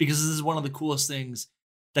Paradox because this is one of the coolest things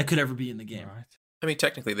that could ever be in the game. Right. I mean,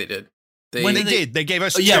 technically they did. They did. They gave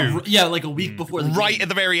us two. Yeah, like a week before the right game. at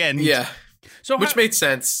the very end. Yeah. So which made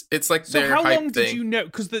sense. It's like so their how hype long thing. did you know?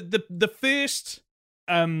 Because the first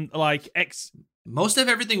most of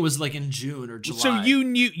everything was like in June or July. So you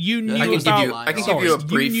knew I can give you a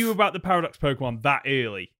brief. You knew about the Paradox Pokemon that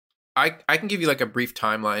early. I can give you like a brief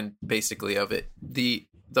timeline basically of it. The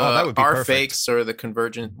that would be R perfect. fakes or the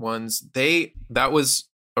convergent ones, that was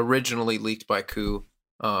originally leaked by Coup,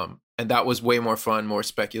 and that was way more fun, more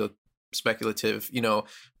speculative.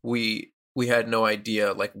 We had no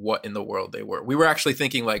idea like what in the world they were. We were actually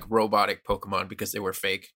thinking like robotic Pokemon because they were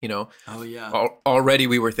fake. Oh yeah. Already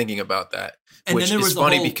we were thinking about that, and which then there was is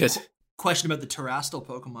funny the whole because question about the Terrestrial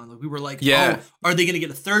Pokemon. Like we were like, Yeah. are they going to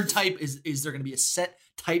get a third type? Is there going to be a set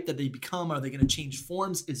type that they become? Are they going to change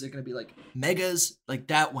forms? Is it going to be like megas? Like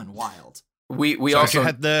that went wild. we So also you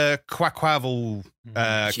had the Quaquaval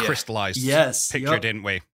crystallized picture, didn't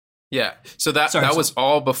we? Yeah. So that was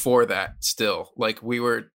all before that still. Like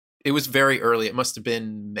it was very early. It must have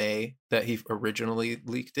been May that he originally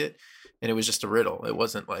leaked it. And it was just a riddle. It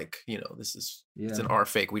wasn't like, it's an R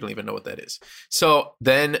fake. We don't even know what that is. So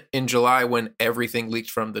then in July, when everything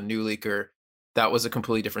leaked from the new leaker, that was a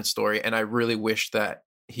completely different story. And I really wish that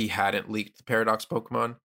he hadn't leaked the Paradox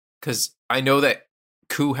Pokemon. Because I know that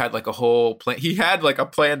Coup had like a whole plan. He had like a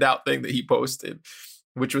planned out thing that he posted,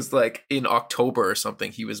 which was like in October or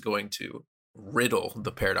something, he was going to riddle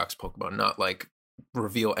the Paradox Pokemon, not like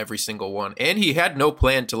reveal every single one. And he had no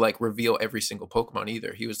plan to like reveal every single Pokemon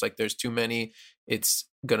either. He was like, there's too many. It's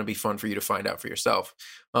going to be fun for you to find out for yourself.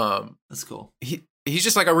 That's cool. He's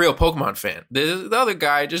just like a real Pokemon fan. The other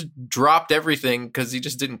guy just dropped everything because he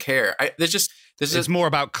just didn't care. It's more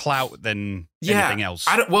about clout than anything else.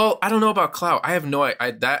 I don't know about clout. I have no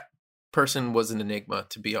idea. That person was an enigma,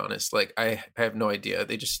 to be honest. Like I have no idea.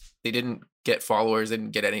 They didn't get followers. They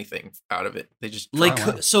didn't get anything out of it. They just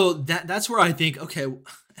so that's where I think, okay,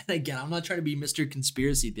 and again, I'm not trying to be Mr.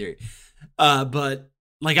 Conspiracy Theory, but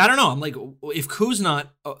like I don't know. I'm like, if Coup is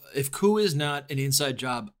not an inside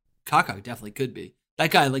job, Kakak definitely could be.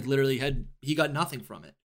 That guy like literally he got nothing from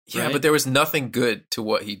it. Yeah, right? but there was nothing good to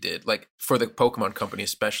what he did, like for the Pokemon Company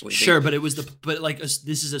especially. Sure, but this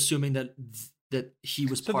is assuming that he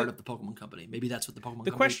was part of the Pokemon Company. Maybe that's what the Pokemon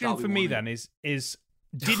Company. The question for me then is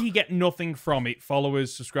did he get nothing from it,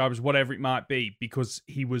 followers, subscribers, whatever it might be, because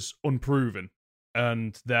he was unproven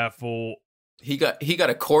and therefore he got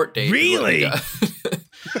a court date? Really? No,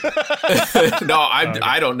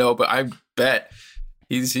 I don't know, but I bet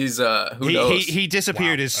he's who knows? He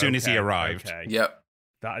disappeared as soon as he arrived. Okay. Yep.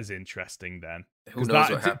 That is interesting then. Who knows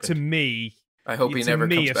what happened? To me, I hope he never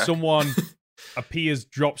comes if back. Someone appears,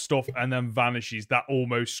 drops stuff, and then vanishes, that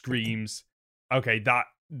almost screams, okay,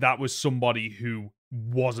 that was somebody who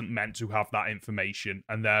wasn't meant to have that information,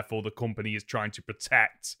 and therefore the company is trying to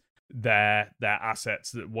protect their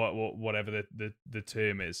assets, that whatever the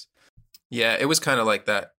term is. Yeah, it was kind of like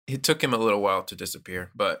that. It took him a little while to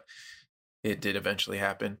disappear, but it did eventually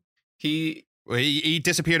happen. He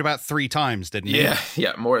disappeared about 3 times, didn't he?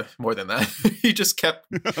 Yeah, more than that. He just kept.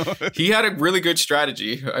 He had a really good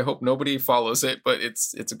strategy. I hope nobody follows it, but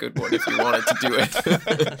it's a good one if you wanted to do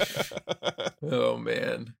it. Oh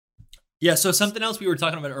man. Yeah, so something else we were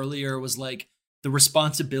talking about earlier was like the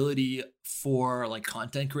responsibility for like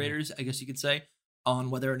content creators, I guess you could say, on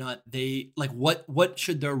whether or not they like what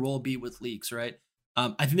should their role be with leaks, right?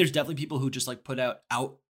 I think there's definitely people who just like put out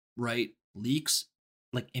outright leaks,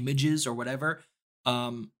 like images or whatever.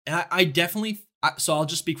 And I definitely, so I'll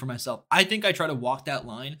just speak for myself. I think I try to walk that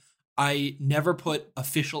line. I never put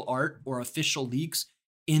official art or official leaks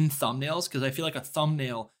in thumbnails because I feel like a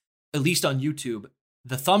thumbnail, at least on YouTube,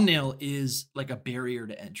 the thumbnail is like a barrier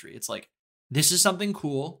to entry. It's like, this is something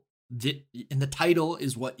cool, and the title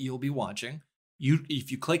is what you'll be watching.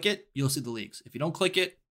 If you click it, you'll see the leaks. If you don't click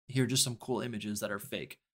it, here are just some cool images that are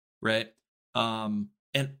fake, right? And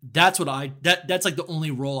that's what that's like the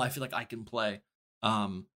only role I feel like I can play,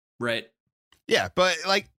 right? Yeah, but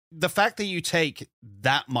like the fact that you take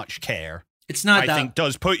that much care, it's not. I think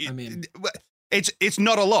does put you. I mean, it's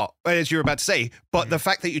not a lot, as you're about to say, but the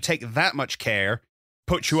fact that you take that much care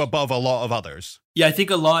puts you above a lot of others. Yeah, I think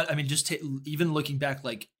a lot. I mean, just even looking back,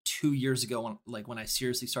 like 2 years ago, when I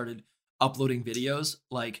seriously started uploading videos,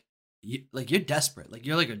 like you're desperate, like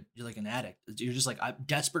you're like an addict. You're just like, I'm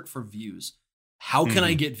desperate for views. How can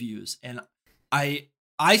I get views? And I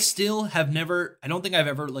still have never. I don't think I've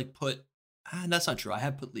ever like put. That's not true. I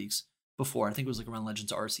have put leaks before. I think it was like around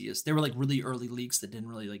Legends of Arceus. They were like really early leaks that didn't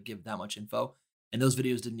really like give that much info, and those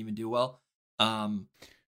videos didn't even do well.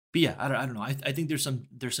 But yeah, I don't know. I think there's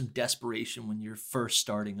some desperation when you're first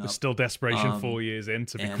starting up. There's still desperation 4 years in,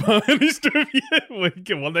 to be quite honest with you. We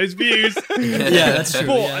can want those views. Yeah, that's true.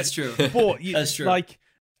 That's true. But that's true. Like,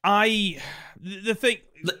 the thing.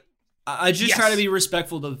 I just try to be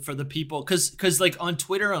respectful for the people, because like on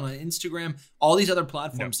Twitter, on Instagram, all these other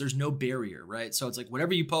platforms, there's no barrier, right? So it's like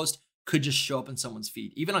whatever you post could just show up in someone's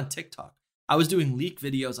feed. Even on TikTok, I was doing leak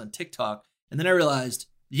videos on TikTok, and then I realized,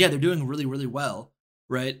 yeah, they're doing really, really well.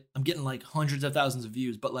 Right? I'm getting like hundreds of thousands of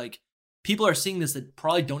views, but like people are seeing this that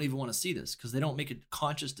probably don't even want to see this because they don't make a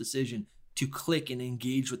conscious decision to click and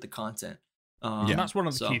engage with the content. And that's one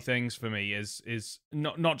of the key things for me is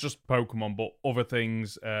not just Pokemon, but other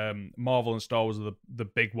things. Marvel and Star Wars are the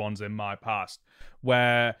big ones in my past,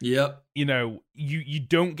 where you know you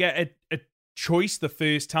don't get a choice the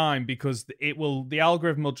first time because the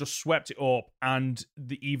algorithm will just swept it up, and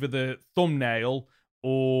either the thumbnail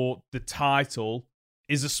or the title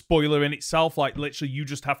is a spoiler in itself. Like literally, you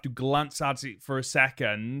just have to glance at it for a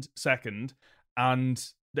second, and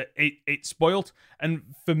it's spoiled. And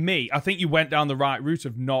for me, I think you went down the right route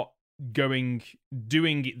of not doing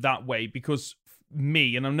it that way, because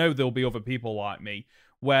me, and I know there'll be other people like me,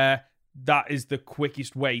 where that is the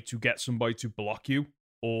quickest way to get somebody to block you,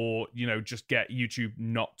 or just get YouTube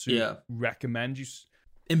not to recommend you.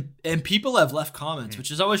 And people have left comments,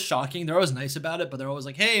 which is always shocking. They're always nice about it, but they're always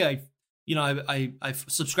like, "Hey, I've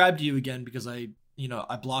subscribed to you again because I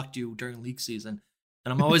blocked you during leak season."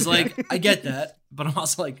 And I'm always like, I get that, but I'm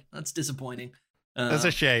also like, that's disappointing. That's a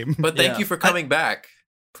shame. But thank you for coming back.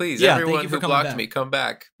 Please, everyone who blocked me, come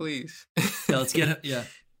back, please. Yeah, let's get it. Yeah.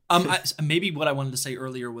 Maybe what I wanted to say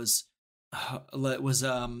earlier was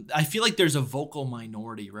I feel like there's a vocal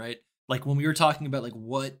minority, right? Like when we were talking about like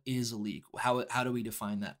what is a leak, how do we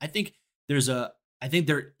define that? I think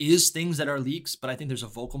there is things that are leaks, but I think there's a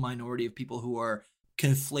vocal minority of people who are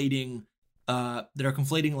conflating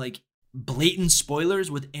like blatant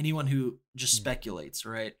spoilers with anyone who just speculates,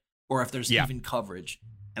 right? Or if there's even coverage.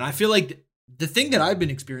 And I feel like the thing that I've been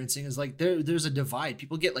experiencing is like there's a divide.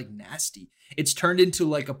 People get like nasty. It's turned into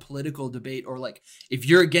like a political debate, or like if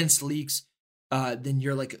you're against leaks, then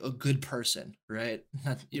you're like a good person, right?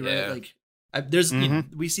 Right? Like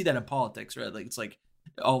we see that in politics, right? Like it's like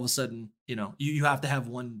all of a sudden, you have to have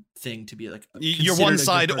one thing to be like you're one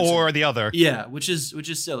side or the other. Yeah, which is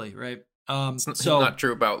silly, right? It's not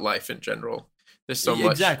true about life in general. There's so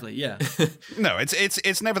much. Exactly, yeah. No,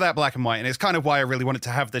 it's never that black and white, and it's kind of why I really wanted to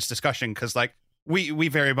have this discussion, because like we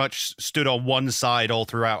very much stood on one side all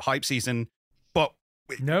throughout hype season, but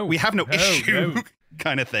we have no issue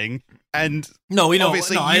kind of thing. And no, we know.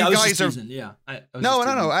 Obviously, no, you I was guys just are. teasing, yeah.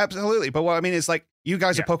 No, absolutely. But what I mean is, like, you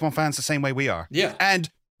guys are Pokemon fans the same way we are. Yeah. And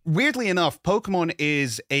weirdly enough, Pokemon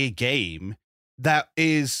is a game that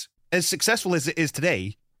is as successful as it is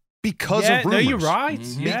today because of rumors. No, you're right.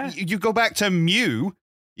 Mm-hmm. Yeah. You go back to Mew.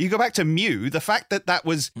 The fact that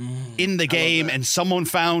was in the game and someone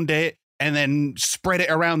found it and then spread it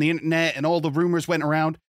around the internet and all the rumors went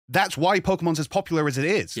around. That's why Pokemon's as popular as it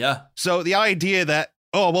is. Yeah. So the idea that,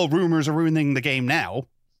 rumors are ruining the game now,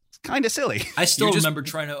 it's kind of silly. I still remember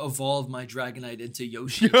trying to evolve my Dragonite into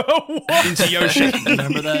Yoshi. Into Yoshi.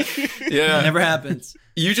 Remember that? Yeah. It never happens.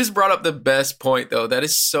 You just brought up the best point, though. That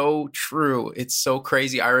is so true. It's so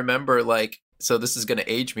crazy. I remember, like, so this is going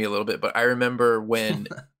to age me a little bit, but I remember when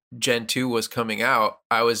Gen 2 was coming out,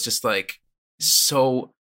 I was just like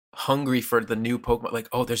so hungry for the new Pokemon. Like,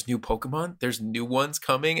 oh, there's new Pokemon, there's new ones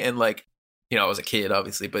coming. And like, you know, I was a kid,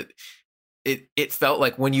 obviously, but it felt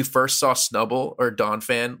like when you first saw Snubbull or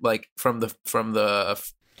Donphan, like from the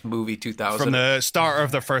movie 2000, from the start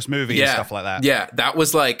of the first movie and stuff like that. Yeah, that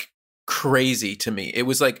was like crazy to me. It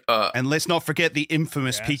was like and let's not forget the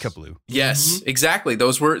infamous Pikablue. Yes, exactly.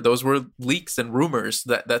 Those were leaks and rumors.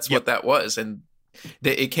 That's what that was. And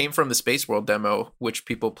it came from the Space World demo, which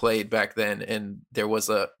people played back then, and there was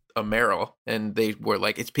a Meryl, and they were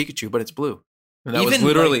like, it's Pikachu, but it's blue. And that was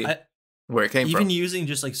literally where it came from. Even using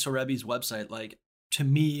just like Cerebi's website, like, to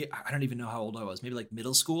me, I don't even know how old I was, maybe like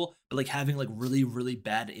middle school, but like having like really, really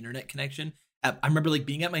bad internet connection. I remember like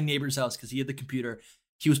being at my neighbor's house because he had the computer.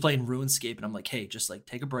 He was playing RuneScape, and I'm like, hey, just like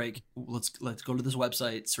take a break. Let's go to this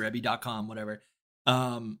website, Cerebi.com, whatever.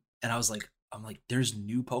 And I'm like, there's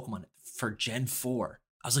new Pokemon for Gen 4.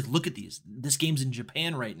 I was like, look at these. This game's in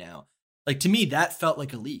Japan right now. Like, to me, that felt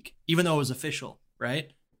like a leak, even though it was official,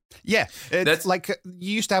 right? Yeah, that's like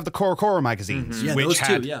you used to have the Korokoro magazines, Yeah, which those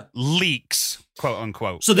had too, leaks, quote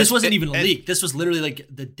unquote. So this wasn't even a leak. This was literally like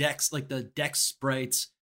the dex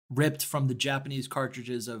sprites ripped from the Japanese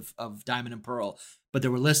cartridges of Diamond and Pearl, but they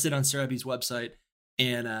were listed on Cerebi's website.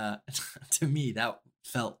 And to me, that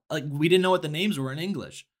felt like we didn't know what the names were in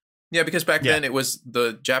English. Yeah, because back then it was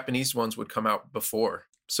the Japanese ones would come out before,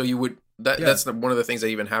 so you would that's one of the things that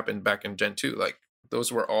even happened back in Gen 2. Like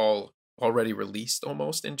those were all already released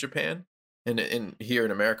almost in Japan, and in here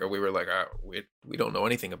in America we were like, we don't know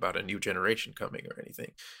anything about a new generation coming or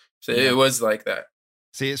anything. So it was like that.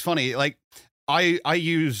 See, it's funny. Like I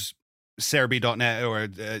use Cerebi.net or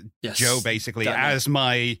Joe basically as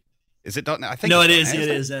my. Is it .net? I think no, it is. It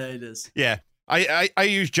is. Yeah, I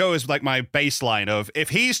use Joe as like my baseline of if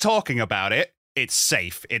he's talking about it, it's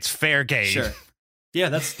safe, it's fair game. Sure. Yeah,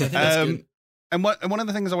 I think that's good. And one of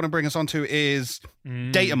the things I want to bring us onto is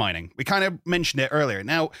data mining. We kind of mentioned it earlier.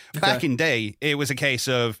 Now, back in day, it was a case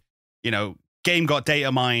of, game got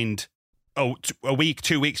data mined a week,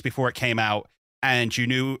 2 weeks before it came out, and you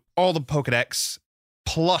knew all the Pokedex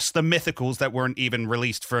plus the mythicals that weren't even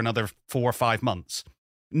released for another 4 or 5 months.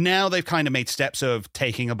 Now they've kind of made steps of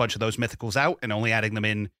taking a bunch of those mythicals out and only adding them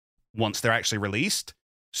in once they're actually released.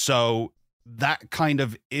 So that kind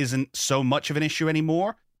of isn't so much of an issue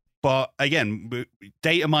anymore. But again,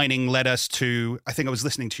 data mining led us to, I think I was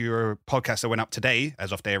listening to your podcast that went up today,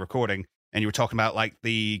 as of day of recording, and you were talking about like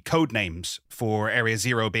the code names for Area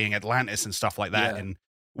Zero being Atlantis and stuff like that. Yeah. And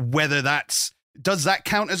whether does that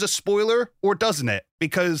count as a spoiler or doesn't it?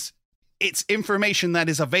 Because it's information that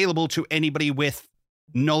is available to anybody with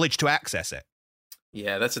knowledge to access it.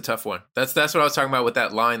 Yeah, that's a tough one. That's what I was talking about with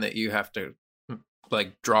that line that you have to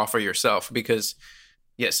like draw for yourself, because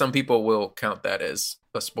some people will count that as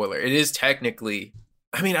a spoiler. It is technically,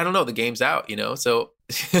 I mean, I don't know, the game's out, so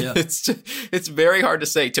it's very hard to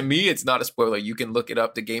say. To me, it's not a spoiler. You can look it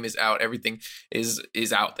up. The game is out. Everything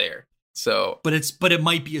is out there. So, but it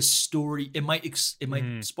might be a story. It might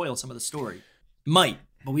spoil some of the story. It might,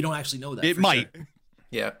 but we don't actually know that. It might. Sure.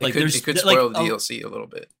 Yeah, it could spoil the DLC a little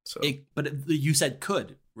bit. So, you said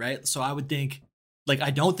could, right? So I would think, like, I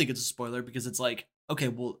don't think it's a spoiler because it's like, okay,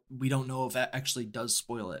 well, we don't know if that actually does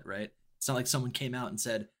spoil it, right? It's not like someone came out and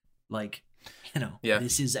said, like,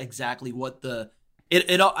 this is exactly what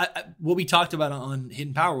what we talked about on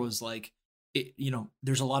Hidden Power was like,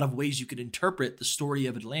 there's a lot of ways you could interpret the story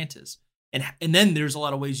of Atlantis, and then there's a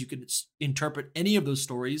lot of ways you could interpret any of those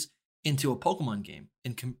stories into a Pokemon game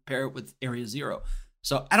and compare it with Area Zero.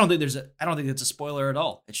 So I don't think it's a spoiler at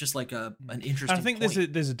all. It's just like an interesting. I think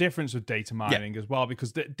point. there's a difference with data mining as well,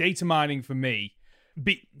 because data mining for me.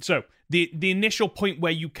 So the initial point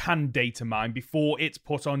where you can data mine before it's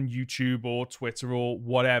put on YouTube or Twitter or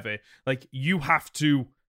whatever, like you have to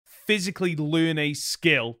physically learn a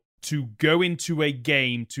skill to go into a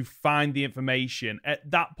game to find the information. At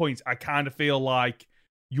that point, I kind of feel like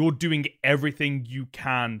you're doing everything you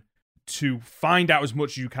can to find out as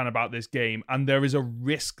much as you can about this game, and there is a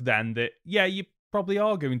risk then that you probably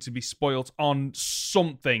are going to be spoilt on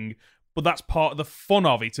something. But that's part of the fun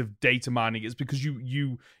of it, of data mining, is because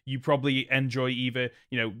you probably enjoy either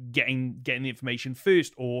getting the information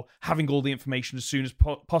first or having all the information as soon as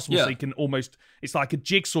possible. So you can it's like a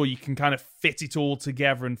jigsaw. You can kind of fit it all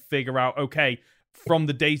together and figure out, okay, from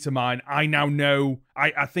the data mine, I now know.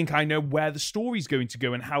 I think I know where the story's going to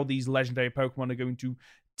go and how these legendary Pokemon are going to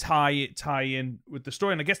tie in with the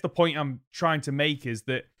story. And I guess the point I'm trying to make is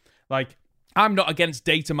that, like, I'm not against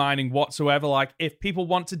data mining whatsoever. Like, if people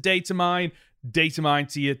want to data mine, data mine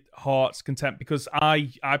to your heart's content, because I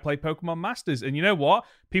play Pokemon Masters, and you know what?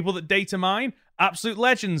 People that data mine, absolute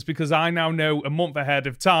legends, because I now know a month ahead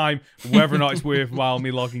of time whether or not it's worthwhile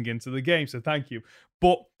me logging into the game. So thank you.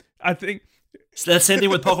 But I think so that's the same thing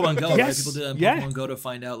with Pokemon Go. Yes, Right? People do that in yeah. Pokemon Go to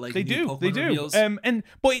find out like they new do, Pokemon they do. reveals.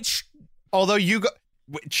 But it's Although you got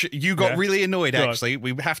Yeah. really annoyed, Go on. actually.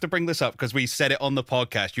 We have to bring this up because we said it on the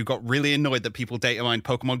podcast. You got really annoyed that people data mine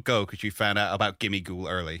Pokemon Go because you found out about Gimme Ghoul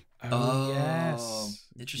early. Oh, yes,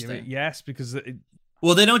 interesting. Yes, because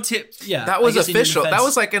Well, they don't tip. Yeah, That I was guess in your official. That defense-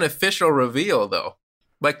 was like an official reveal, though.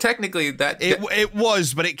 Like technically, It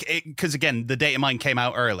was, but it because again the data mine came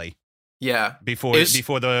out early yeah. before It's-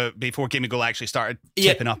 before Gimme Ghoul actually started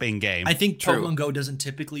Yeah. tipping up in game. I think True. Pokemon Go doesn't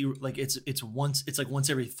typically like it's like once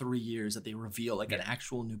every 3 years that they reveal like an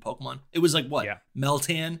actual new Pokemon. It was like what Yeah.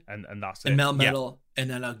 Meltan and that's and it. Melmetal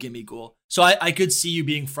and then Gimme Ghoul. So I could see you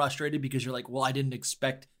being frustrated because you're like, well, I didn't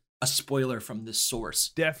expect a spoiler from this source.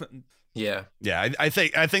 Definitely. Yeah. Yeah, I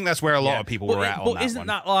think that's where a lot of people were at on but that isn't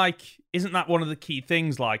one. isn't that one of the key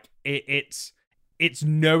things? Like it's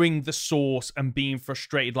knowing the source and being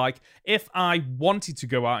frustrated. Like if I wanted to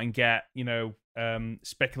go out and get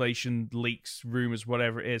speculation, leaks, rumors,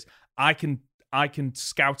 whatever it is, I can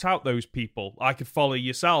scout out those people. I could follow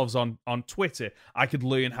yourselves on Twitter. I could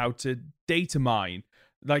learn how to data mine.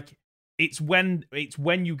 Like it's when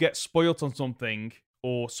you get spoilt on something,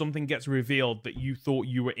 or something gets revealed that you thought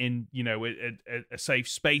you were in, a safe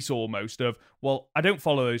space almost of, well, I don't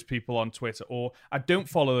follow those people on Twitter, or I don't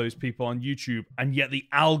follow those people on YouTube, and yet the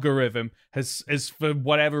algorithm has for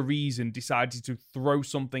whatever reason decided to throw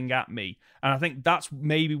something at me. And I think that's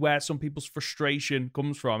maybe where some people's frustration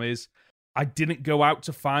comes from, is I didn't go out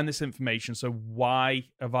to find this information, so why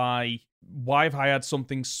have I had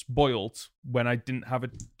something spoiled when I didn't have a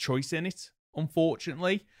choice in it,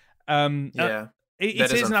 unfortunately. Yeah. It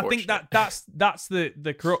That is is, and I think unfortunate. that's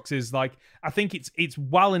the crux is, like, I think it's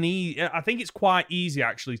I think it's quite easy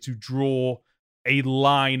actually to draw a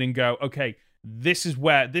line and go, okay, this is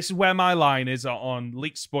where my line is on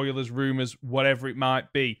leaks, spoilers, rumors, whatever it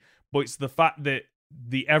might be. But it's the fact that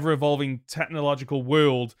the ever evolving technological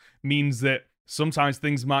world means that sometimes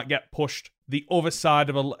things might get pushed the other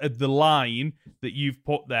side of the line that you've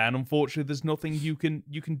put there, and unfortunately, there's nothing you can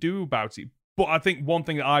do about it. But I think one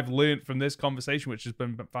thing that I've learned from this conversation, which has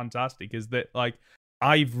been fantastic, is that, like,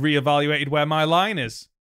 I've reevaluated where my line is,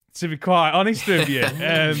 to be quite honest with you.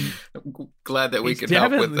 I'm glad that we it's could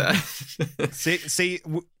help with definitely- that. See,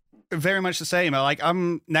 very much the same. Like,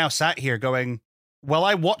 I'm now sat here going, well,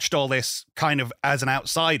 I watched all this kind of as an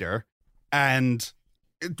outsider and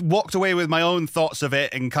walked away with my own thoughts of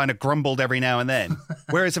it and kind of grumbled every now and then.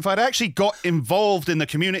 Whereas if I'd actually got involved in the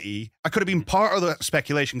community, I could have been part of the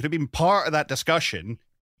speculation, could have been part of that discussion,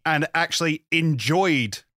 and actually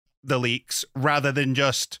enjoyed the leaks rather than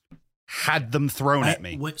just had them thrown at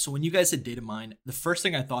me. So when you guys said data mine, the first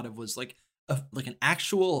thing I thought of was like an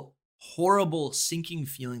actual horrible sinking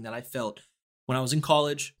feeling that I felt when I was in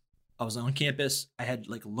college. I was on campus. I had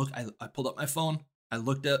I pulled up my phone. I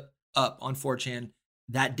looked up on 4chan.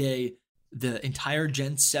 That day, the entire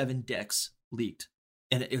Gen 7 decks leaked,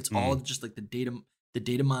 and it's all just like the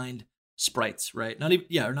data mined sprites, right? Not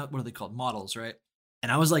what are they called? Models, right?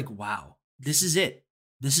 And I was like, wow, this is it.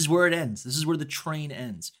 This is where it ends. This is where the train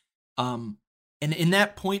ends. And in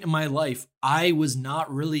that point in my life, I was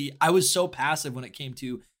so passive when it came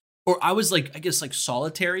to, or I was like, I guess like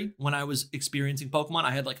solitary when I was experiencing Pokemon.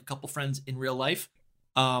 I had like a couple friends in real life.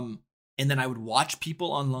 And then I would watch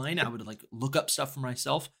people online. I would like look up stuff for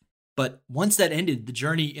myself. But once that ended, the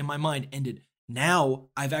journey in my mind ended. Now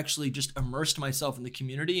I've actually just immersed myself in the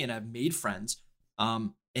community and I've made friends.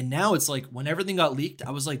 And now it's like when everything got leaked,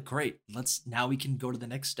 I was like, great, now we can go to the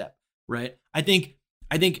next step. Right. I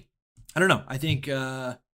don't know. I think,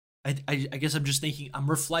 I guess I'm just thinking, I'm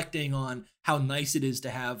reflecting on how nice it is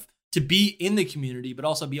to be in the community, but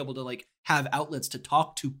also be able to like have outlets to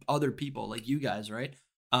talk to other people like you guys. Right.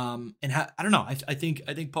 I don't know. I think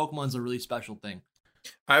Pokemon's a really special thing.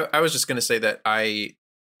 I was just gonna say that I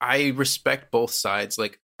respect both sides.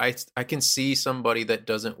 Like I can see somebody that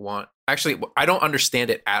doesn't want. Actually, I don't understand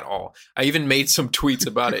it at all. I even made some tweets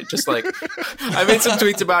about it. Just like I made some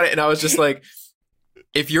tweets about it, and I was just like,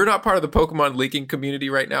 if you're not part of the Pokemon leaking community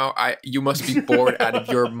right now, you must be bored out of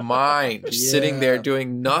your mind, just sitting there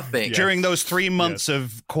doing nothing. Yes. During those 3 months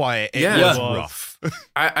of quiet, it Yeah. was It was. rough.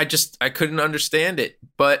 I couldn't understand it,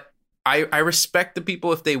 but I respect the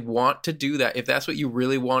people if they want to do that. If that's what you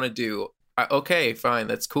really want to do, okay, fine,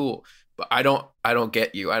 that's cool. But I don't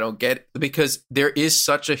get you. I don't get it, because there is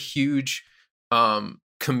such a huge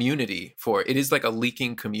community for it. It is like a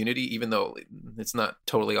leaking community, even though it's not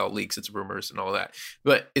totally all leaks, it's rumors and all that.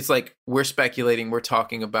 But it's like we're speculating, we're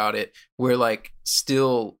talking about it, we're like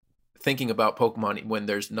still thinking about Pokemon when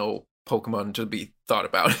there's no Pokemon to be thought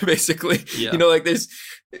about, basically. Yeah. You know, like there's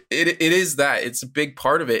it is that it's a big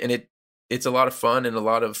part of it, and it's a lot of fun and a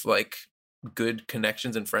lot of like good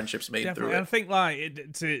connections and friendships made Definitely. through it. I think like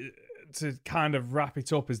to kind of wrap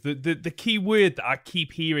it up is the key word that I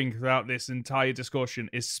keep hearing throughout this entire discussion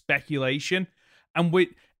is speculation,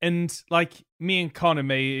 and like me and Connor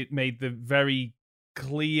made the very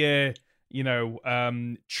clear,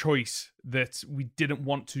 choice that we didn't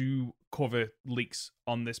want to cover leaks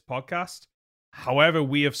on this podcast. However,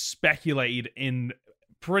 we have speculated in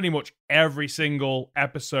pretty much every single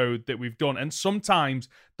episode that we've done, and sometimes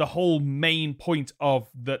the whole main point of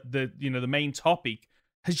the main topic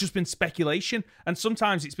has just been speculation, and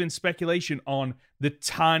sometimes it's been speculation on the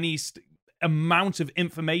tiniest amount of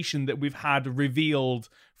information that we've had revealed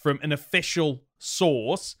from an official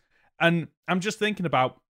source. And I'm just thinking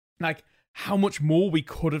about like how much more we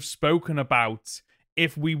could have spoken about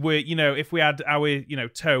if we were, if we had our,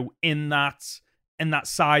 toe in that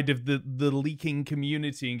side of the leaking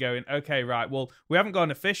community and going, okay, right, well, we haven't got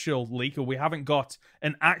an official leak or we haven't got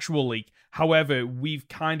an actual leak. However, we've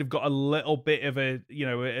kind of got a little bit of a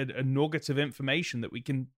nugget of information that we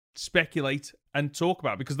can speculate and talk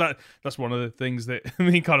about, because that's one of the things that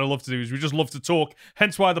we kind of love to do, is we just love to talk.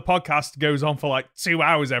 Hence why the podcast goes on for like 2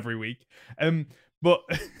 hours every week. But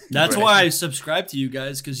that's why I subscribe to you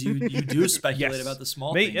guys, because you do speculate about the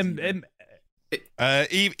small things. Even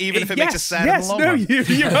if it makes us sad in the long run.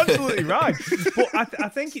 You're absolutely right. But I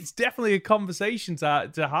think it's definitely a conversation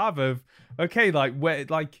to have of, okay, like where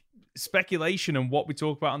like speculation and what we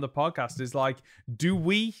talk about on the podcast is like, do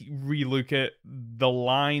we relook at the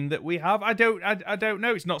line that we have? I don't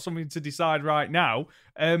know. It's not something to decide right now.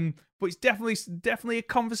 But it's definitely a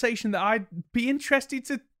conversation that I'd be interested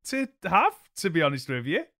to have, to be honest with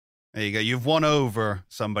you. There you go. You've won over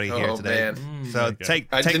somebody here today. Man. So take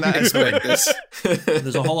I that didn't as a win. expect this.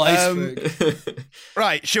 There's a whole iceberg.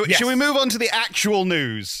 Right. Should we move on to the actual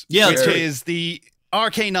news? Yeah, Which let's do it. is the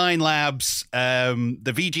RK9 Labs,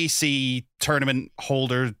 the VGC tournament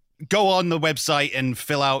holder. Go on the website and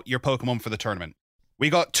fill out your Pokemon for the tournament. We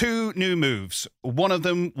got 2 new moves. One of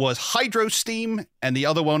them was Hydro Steam, and the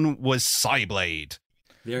other one was Psyblade.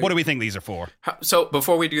 What do we think these are for? So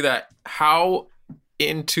before we do that, how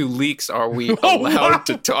into leaks are we allowed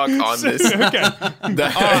to talk on this? Okay. All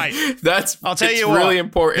right. I'll tell you really what,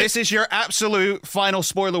 important. This is your absolute final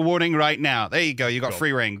spoiler warning right now. There you go. You got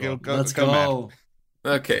free reign. Go, Let's go. go.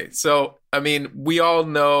 Mad. Okay, so I mean, we all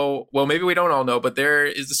know. Well, maybe we don't all know, but there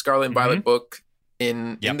is the Scarlet and Violet book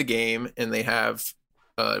in the game, and they have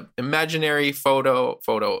imaginary photo,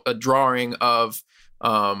 a drawing of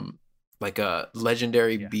like a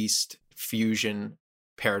legendary beast fusion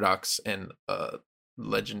paradox and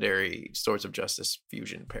legendary Swords of Justice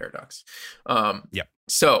fusion paradox.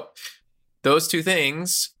 So those 2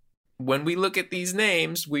 things, when we look at these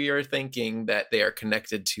names, we are thinking that they are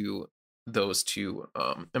connected to those 2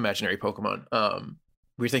 imaginary Pokemon.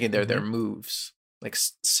 We're thinking they're their moves, like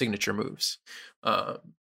signature moves.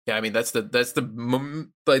 I mean that's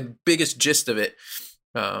the like biggest gist of it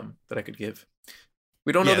that I could give.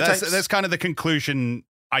 We don't know the types. That's kind of the conclusion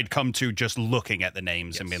I'd come to just looking at the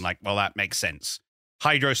names and being like, well, that makes sense.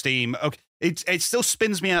 Hydro Steam. Okay, it still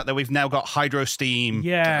spins me out that we've now got Hydro Steam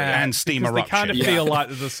and Steam Eruption. They kind of feel like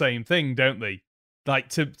they're the same thing, don't they? Like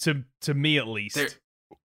to me at least.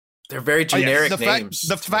 They're very generic names.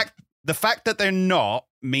 The fact that they're not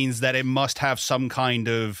means that it must have some kind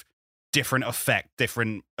of different effect,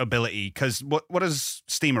 different ability. Because what does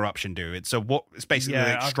Steam Eruption do? It's basically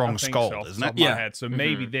like Strong Scald, isn't it? Yeah. So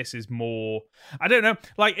maybe this is more. I don't know.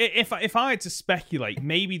 Like if I had to speculate,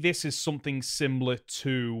 maybe this is something similar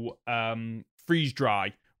to Freeze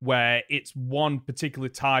Dry, where it's one particular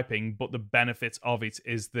typing, but the benefit of it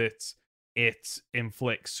is that it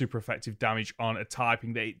inflicts super effective damage on a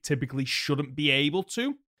typing that it typically shouldn't be able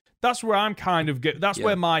to. That's where I'm kind of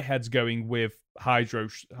where my head's going with Hydro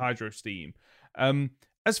Steam.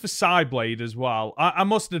 As for Psyblade as well, I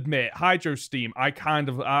must admit, Hydro Steam, I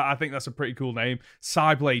think that's a pretty cool name.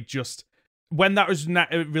 Psyblade, just when that was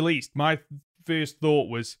released, my first thought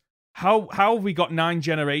was, how have we got 9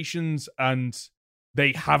 generations and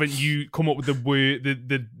they haven't come up with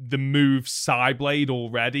the move Psyblade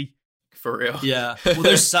already? For real. Yeah. Well,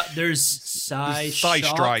 there's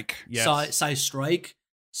Psystrike. Psystrike.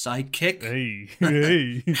 Sidekick. Hey.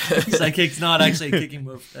 Sidekick's not actually a kicking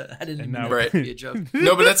move. I didn't even know that would be a joke.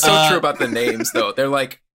 No, but that's so true about the names, though. They're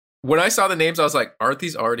like when I saw the names, I was like, aren't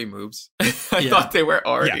these already moves? I thought they were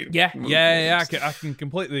already. Yeah. I can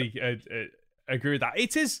completely agree with that.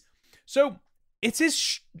 It is. So it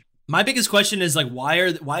is. My biggest question is like, why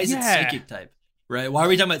is it psychic type, right? Why are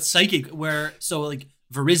we talking about psychic? Where so like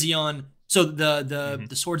Virizion. So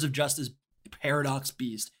the Swords of Justice Paradox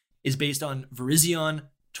Beast is based on Virizion,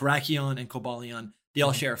 Terrakion, and Cobalion. They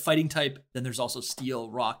all share a fighting type. Then there's also Steel,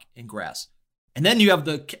 Rock, and Grass. And then you have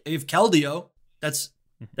Keldeo.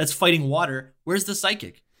 That's fighting water. Where's the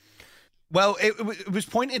psychic? Well, it was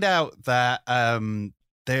pointed out that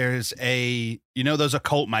there's those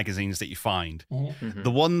occult magazines that you find. Mm-hmm.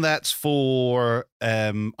 The one that's for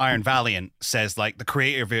Iron Valiant says like the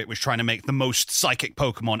creator of it was trying to make the most psychic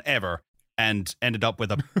Pokemon ever and ended up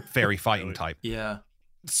with a fairy fighting type. Yeah.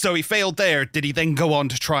 So he failed there. Did he then go on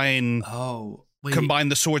to try and combine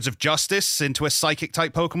the Swords of Justice into a psychic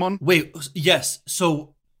type Pokemon? Wait, yes.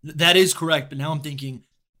 So that is correct. But now I'm thinking,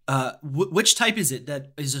 which type is it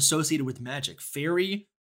that is associated with magic? Fairy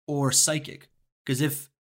or psychic? Because if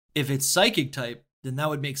it's psychic type, then that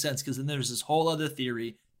would make sense. Because then there's this whole other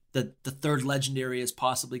theory that the third legendary is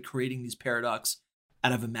possibly creating these paradox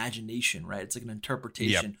out of imagination, right? It's like an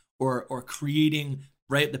interpretation or creating,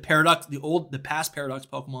 right? The past paradox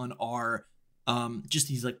Pokemon are just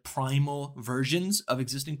these like primal versions of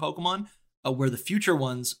existing Pokemon, where the future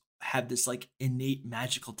ones have this like innate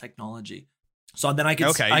magical technology. So then I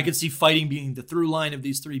could see fighting being the through line of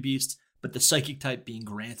these three beasts, but the psychic type being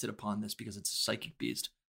granted upon this because it's a psychic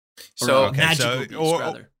beast. Magical beast,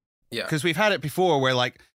 rather. Yeah. Because we've had it before where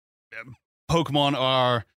like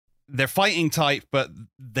Pokemon they're fighting type, but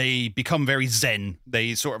they become very zen.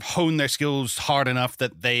 They sort of hone their skills hard enough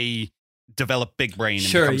that they develop big brain and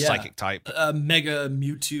become psychic type. Mega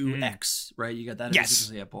Mewtwo X, right? You got that as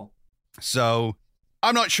an example. So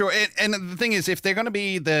I'm not sure. And the thing is, if they're going to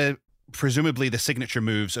be presumably the signature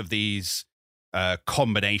moves of these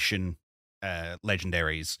combination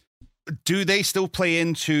legendaries, do they still play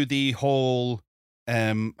into the whole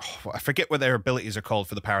I forget what their abilities are called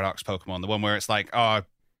for the Paradox Pokemon, the one where it's like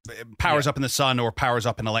powers up in the sun or powers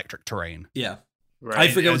up in electric terrain? Yeah, right. I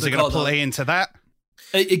forget what they're going to play into that.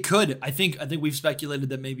 It could. I think we've speculated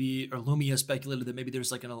that maybe, or Lumia speculated that maybe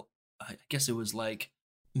there's like I guess it was like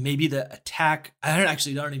maybe the attack. I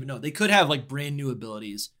don't even know. They could have like brand new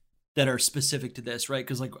abilities that are specific to this, right?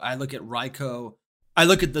 Because like I look at Raikou, I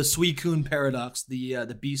look at the Suicune Paradox,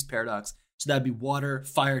 the Beast Paradox. So that'd be water and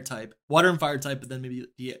fire type, but then maybe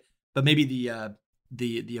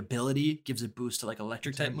the ability gives a boost to like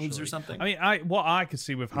electric type moves or something. I mean, what I could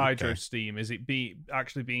see with Hydro Steam is it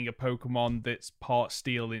actually being a Pokemon that's part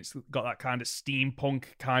steel. And it's got that kind of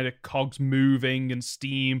steampunk kind of cogs moving and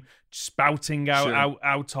steam spouting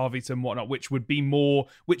out of it and whatnot, which would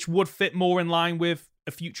fit more in line with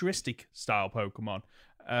a futuristic style Pokemon.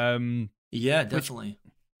 Yeah, definitely.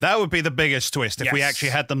 That would be the biggest twist if we actually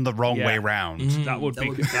had them the wrong way round. That would be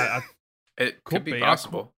it could be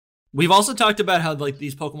possible. We've also talked about how like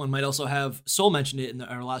these Pokemon might also have, Soul mentioned it in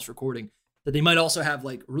our last recording, that they might also have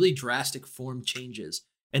like really drastic form changes.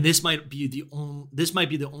 And this might be the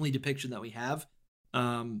only depiction that we have,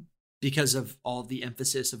 because of all the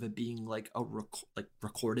emphasis of it being like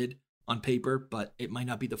recorded on paper, but it might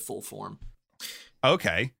not be the full form.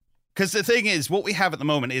 Okay. Because the thing is, what we have at the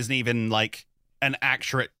moment isn't even like an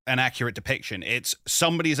accurate depiction. It's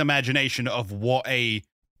somebody's imagination of what a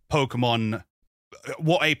Paradox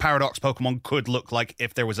Pokemon could look like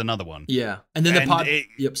if there was another one. Yeah. And then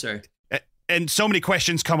sorry. And so many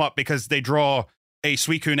questions come up because they draw a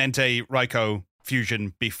Suicune Entei Raikou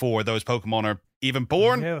fusion before those Pokemon are even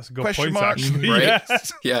born. Yeah, that's a good question point, mark. actually.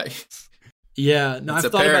 Right? Yeah. Yeah. No, It's I've a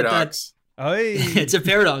thought paradox. about that. It's a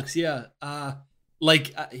paradox. Yeah.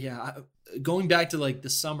 Going back to like the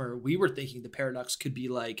summer, we were thinking the paradox could be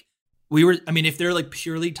like, if they're like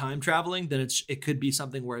purely time traveling, then it could be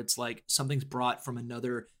something where it's like something's brought from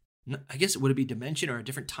another, I guess it would be dimension or a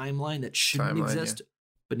different timeline that shouldn't exist,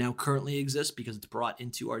 but now currently exists because it's brought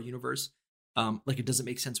into our universe. Like it doesn't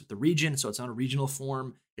make sense with the region. So it's not a regional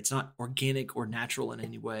form. It's not organic or natural in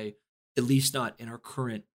any way, at least not in our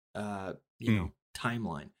current,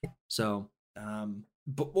 timeline. So,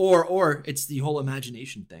 or it's the whole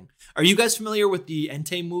imagination thing. Are you guys familiar with the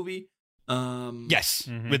Entei movie? Yes,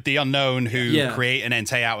 with the unknown who create an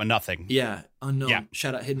Entei out of nothing. Yeah, unknown. Yeah.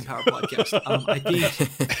 Shout out Hidden Power Podcast. I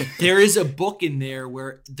think there is a book in there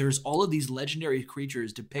where there's all of these legendary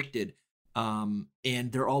creatures depicted, and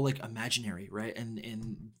they're all like imaginary, right?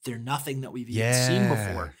 And they're nothing that we've even seen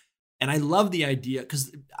before. And I love the idea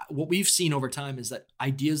because what we've seen over time is that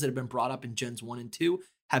ideas that have been brought up in Gens 1 and 2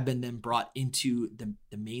 have been then brought into the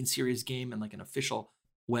main series game and like an official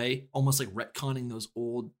way, almost like retconning those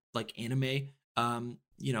old like anime,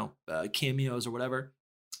 cameos or whatever.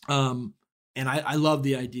 And I love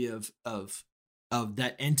the idea of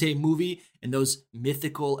that Entei movie and those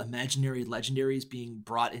mythical, imaginary legendaries being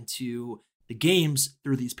brought into the games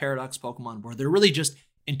through these Paradox Pokemon, where they're really just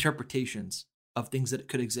interpretations of things that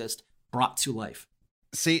could exist brought to life.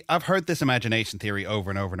 See, I've heard this imagination theory over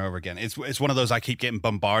and over and over again. It's one of those I keep getting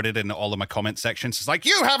bombarded in all of my comment sections. It's like,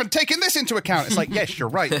 you haven't taken this into account. It's like, yes, you're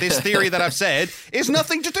right. This theory that I've said is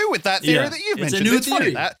nothing to do with that theory that you've mentioned. It's a new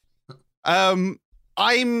theory. Funny that.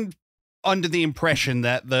 I'm under the impression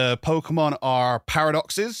that the Pokemon are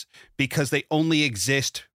paradoxes because they only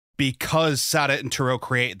exist because Sada and Turo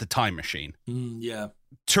created the time machine. Yeah.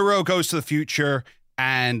 Turo goes to the future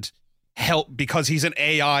and because he's an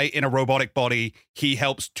AI in a robotic body, he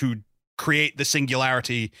helps to create the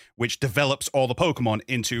singularity, which develops all the Pokemon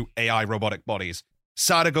into AI robotic bodies.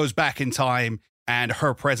 Sada goes back in time, and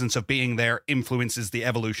her presence of being there influences the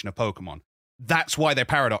evolution of Pokemon. That's why they're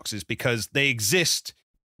paradoxes, because they exist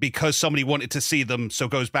because somebody wanted to see them, so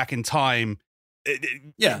goes back in time.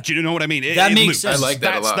 Yeah. Do you know what I mean? That makes sense. I like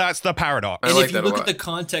that a lot. That's the paradox. And if you look at the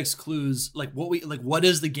context clues, like what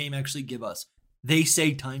does the game actually give us? They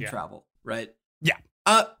say time travel, right? Yeah.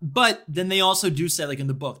 But then they also do say, like in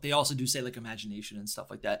the book, they also do say like imagination and stuff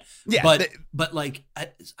like that. Yeah. But like, I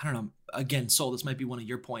don't know. Again, Soul, this might be one of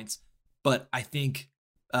your points, but I think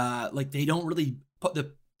like they don't really put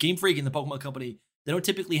the Game Freak and the Pokemon Company. They don't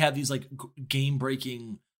typically have these like game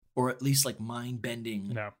breaking or at least like mind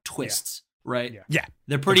bending twists, right? Yeah.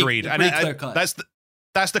 They're pretty agreed. Clear cut.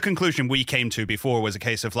 That's the conclusion we came to before, was a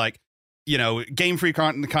case of like, Game Freak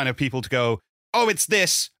aren't the kind of people to go, oh, it's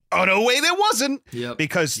this. Oh, no way, there wasn't. Yep.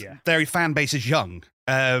 Because their fan base is young.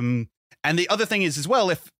 And the other thing is as well,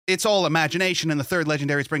 if it's all imagination and the third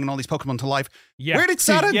legendary is bringing all these Pokemon to life, where did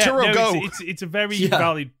Sada and Turo go? It's a very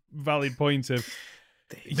valid point of...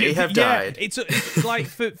 They have died. It's like,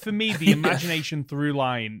 for me, the imagination through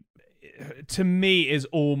line, to me, is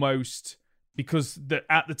almost... Because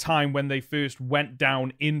at the time when they first went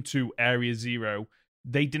down into Area Zero,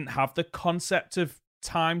 they didn't have the concept of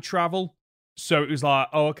time travel. So it was like,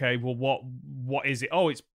 oh, okay, well, what is it? Oh,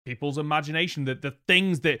 it's people's imagination. That the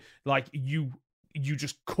things that like you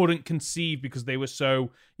just couldn't conceive because they were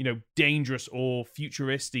so dangerous or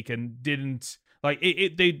futuristic and didn't like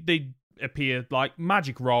it. They appear like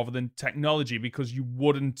magic rather than technology because you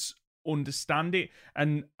wouldn't understand it.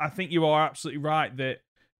 And I think you are absolutely right that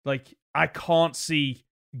like I can't see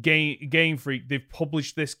Game Freak. They've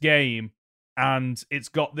published this game and it's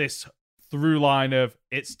got this through line of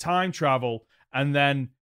it's time travel, and then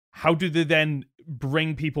how do they then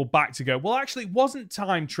bring people back to go, well, actually it wasn't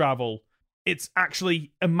time travel, it's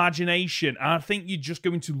actually imagination. And I think you're just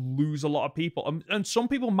going to lose a lot of people, and some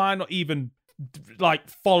people might not even like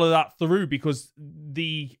follow that through because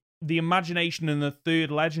the imagination in the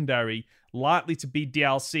third legendary likely to be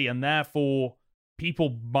DLC, and therefore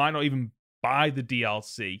people might not even buy the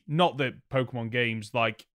DLC. Not that Pokemon games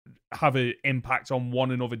like have an impact on one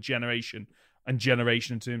another generation in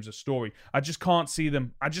terms of story. I just can't see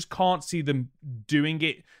them doing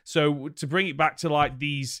it. So to bring it back to like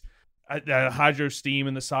these Hydro Steam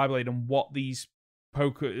and the Cyberblade and what these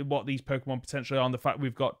Pokemon potentially are, and the fact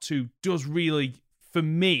we've got two does really, for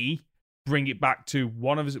me, bring it back to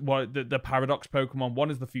the Paradox Pokemon. One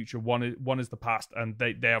is the future, one is the past, and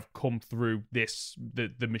they have come through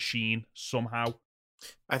the machine somehow.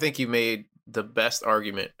 I think you made the best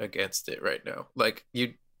argument against it right now. Like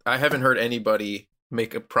I haven't heard anybody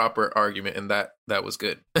make a proper argument, and that was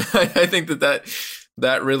good. I think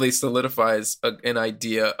that really solidifies an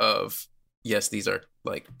idea of, yes, these are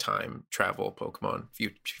like time travel Pokemon,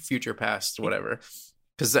 future, past, whatever.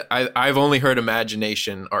 Because I've only heard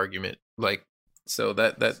imagination argument, like, so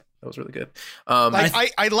that was really good.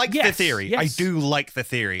 I like the theory. Yes. I do like the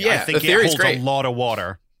theory. Yeah, I think the theory's holds great. A lot of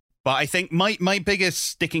water. But I think my biggest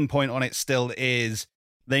sticking point on it still is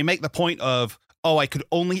they make the point of, oh, I could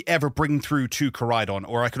only ever bring through 2 Koraidon,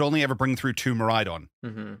 or I could only ever bring through 2 Miraidon.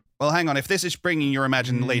 Mm-hmm. Well, hang on. If this is bringing your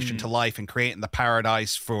imagination to life and creating the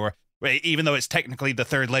paradise for, even though it's technically the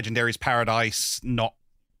third legendary's paradise, not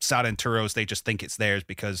Sada and Turo's, they just think it's theirs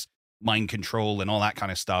because mind control and all that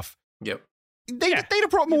kind of stuff. Yep. They'd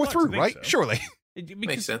have brought more through, right? So. Surely.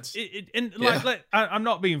 Makes sense. I'm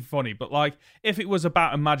not being funny, but like if it was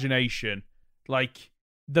about imagination, like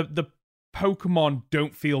the Pokemon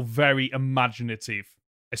don't feel very imaginative,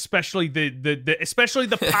 especially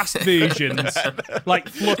the past versions, like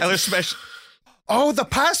Oh, the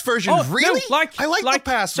past versions, really? No, I like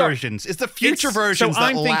the past versions. It's the future versions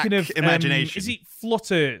that lack imagination. Is it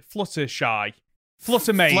Fluttershy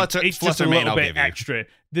Flutter Mane. Flutter- It's just Flutter a Mane little I'll bit give you. extra.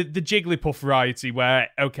 The Jigglypuff variety, where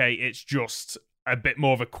okay, it's just a bit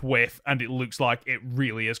more of a quiff, and it looks like it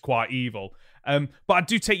really is quite evil. But I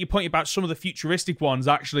do take your point about some of the futuristic ones,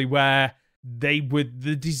 actually, where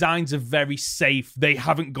the designs are very safe. They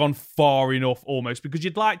haven't gone far enough, almost, because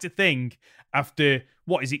you'd like to think after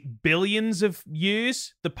what is it, billions of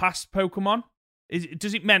years, the past Pokemon.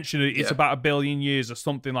 Does it mention it's about 1 billion years or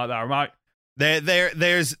something like that? Right?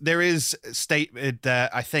 There is stated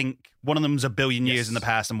that I think one of them's 1 billion years Yes. in the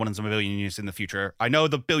past and one of them's 1 billion years in the future. I know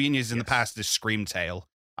the 1 billion years in the past is Screamtail.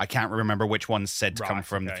 I can't remember which one's said to come Right,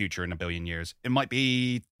 from the okay. future in 1 billion years. It might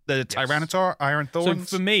be the Tyranitar, Iron So Thorns.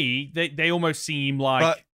 for me, they almost seem like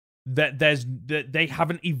But- that they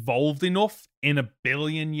haven't evolved enough in 1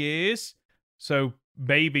 billion years. So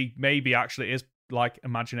maybe actually it is like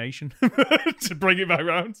imagination to bring it back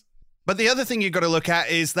around. But the other thing you got to look at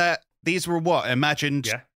is that these were imagined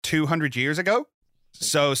Yeah. 200 years ago.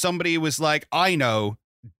 So somebody was like, I know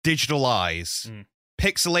digital eyes,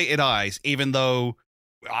 pixelated eyes, even though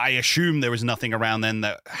I assume there was nothing around then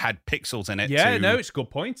that had pixels in it. Yeah, to- no, it's a good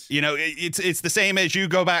point. You know, it's the same as you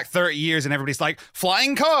go back 30 years and everybody's like,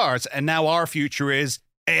 flying cars. And now our future is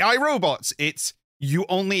AI robots. It's you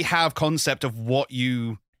only have concept of what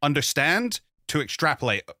you understand to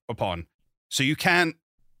extrapolate upon. So you can't,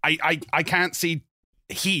 I can't see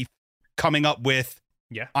Heath coming up with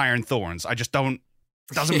Iron Thorns. I just don't,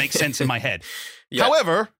 it doesn't make sense in my head. Yeah.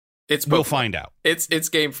 However, we'll Pokemon. find out. It's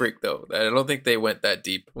Game Freak though. I don't think they went that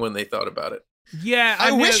deep when they thought about it. Yeah,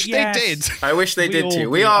 I know, wish yes. they did. I wish they did too. all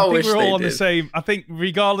We do. all I think wish we're all they on the did. same. I think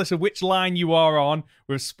regardless of which line you are on,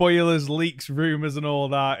 with spoilers, leaks, rumors, and all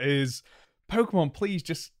that, is Pokemon. Please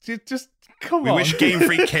just come We on. wish Game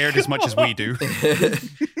Freak cared as much as we do.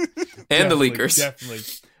 And the Definitely, leakers. definitely.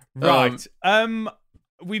 Right.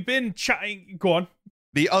 We've been chatting. Go on.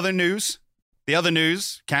 The other news,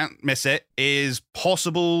 can't miss it, is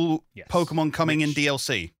possible Yes. Pokemon coming in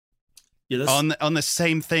DLC. Yeah, that's, On the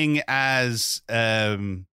same thing as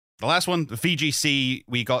the last one, the VGC,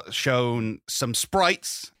 we got shown some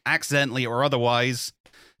sprites, accidentally or otherwise,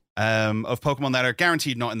 of Pokemon that are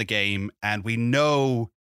guaranteed not in the game, and we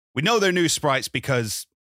know they're new sprites because,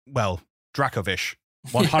 well, Dracovish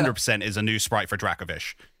 100% is a new sprite for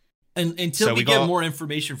Dracovish. And until So we we get got- more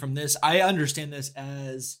information from this, I understand this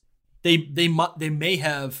as they may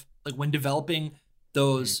have, like, when developing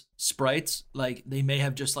those sprites, like they may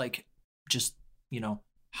have just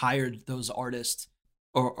hired those artists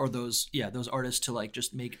or those artists to like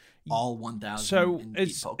just make all 1,000. So in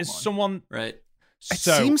is Pokemon, someone? right? It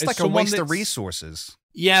So, seems as like a someone waste of that's- resources.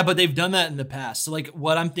 Yeah, but they've done that in the past. So like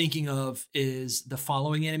what I'm thinking of is the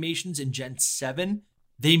following animations in Gen 7.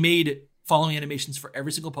 They made following animations for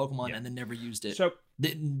every single Pokemon and then never used it. So They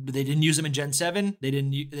didn't use them in Gen 7.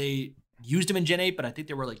 They used them in Gen 8, but I think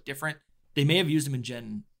they were like different. They may have used them in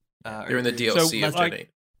Gen They're in the or- DLC of like- Gen 8.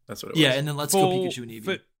 That's what it was. Yeah, and then Let's Go Pikachu and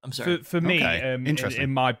Eevee. I'm sorry. For me, Okay, in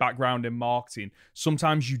interesting. my background in marketing,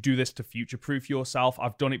 sometimes you do this to future-proof yourself.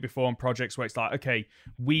 I've done it before on projects where it's like, okay,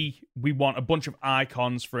 we want a bunch of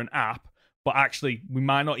icons for an app, but actually we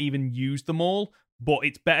might not even use them all. But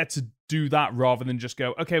it's better to do that rather than just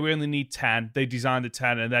go, okay, we only need 10. They designed the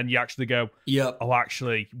 10, and then you actually go, Yep. oh,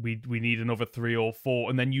 actually, we need another 3 or 4,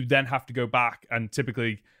 and then you then have to go back, and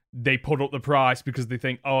typically they put up the price because they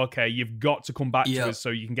think, oh, okay, you've got to come back to us so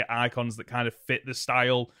you can get icons that kind of fit the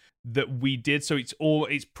style that we did. So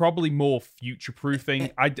it's probably more future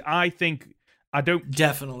proofing. I think I don't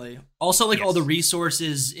Definitely. Also, like all Yes. the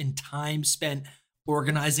resources and time spent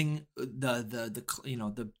organizing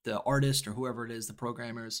the artist or whoever it is, the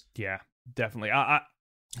programmers. yeah, definitely.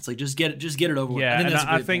 It's like just get it over with. Yeah, and that's a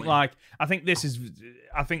I great think point. I think this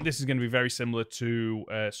is going to be very similar to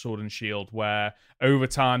Sword and Shield, where over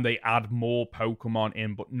time they add more Pokemon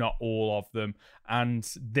in, but not all of them, and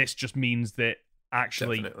this just means that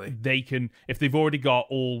actually Definitely. they can, if they've already got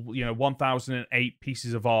all 1,008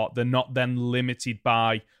 pieces of art, they're not then limited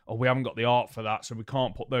by, oh, we haven't got the art for that, so we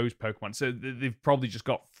can't put those Pokemon. So they've probably just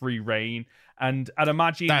got free reign, and I'd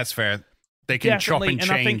imagine That's fair. They can chop and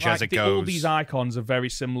I think, change as it all goes. these icons are very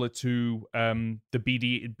similar to the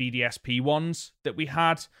BDSP ones that we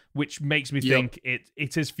had, which makes me Yep. think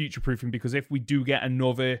it is future proofing, because if we do get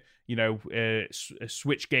another a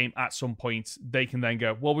Switch game at some point, they can then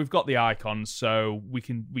go, well, we've got the icons, so we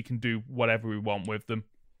can do whatever we want with them.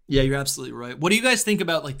 Yeah, you're absolutely right. What do you guys think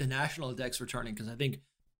about like the national decks returning? Because I think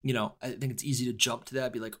it's easy to jump to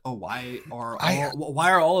that, be like, oh, why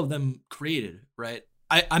are all of them created, right?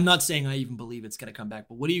 I'm not saying I even believe it's going to come back,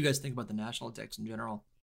 but what do you guys think about the national decks in general?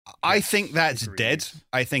 I think that's Agreed. dead.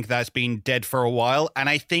 I think that's been dead for a while. And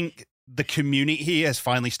I think the community has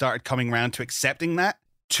finally started coming around to accepting that.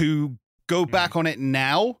 To go back on it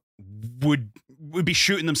now would be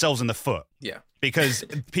shooting themselves in the foot. Yeah. Because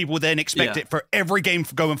people then expect it for every game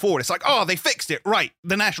going forward. It's like, oh, they fixed it. Right.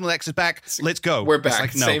 The National X is back. Let's go. We're back.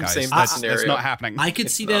 It's like, no, same guys, scenario. that's not happening. I could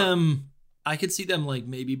see them like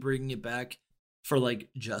maybe bringing it back for like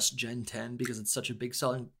just Gen 10 because it's such a big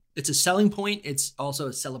it's a selling point. It's also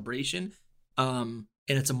a celebration. And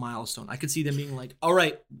it's a milestone. I could see them being like, all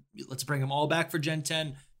right, let's bring them all back for Gen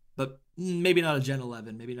 10, but maybe not a Gen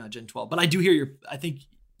 11, maybe not Gen 12. But I do hear I think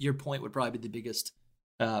your point would probably be the biggest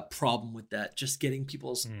problem with that, just getting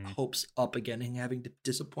people's hopes up again and having to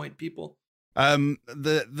disappoint people.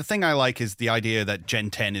 The thing I like is the idea that Gen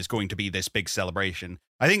 10 is going to be this big celebration.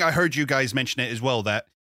 I think I heard you guys mention it as well, that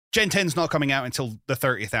Gen 10's not coming out until the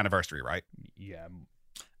 30th anniversary, right? Yeah.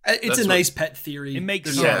 It's a nice pet theory. It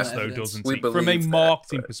makes There's sense, no though, evidence. doesn't We it? From a believe that,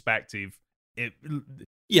 marketing but- perspective,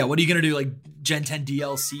 Yeah, what are you going to do, like Gen 10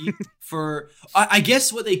 DLC for... I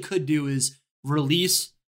guess what they could do is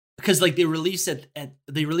release... Because like they release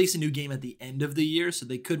they release a new game at the end of the year, so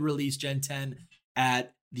they could release Gen 10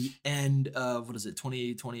 at the end of, what is it,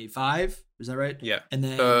 2025? Is that right? Yeah. And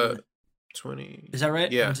then... 20. Is that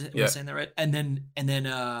right? Yeah, Am I saying that right? And then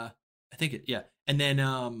I think it, yeah. And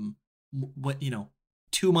then what,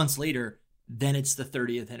 2 months later, then it's the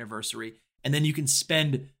 30th anniversary, and then you can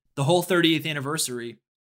spend the whole 30th anniversary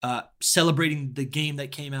celebrating the game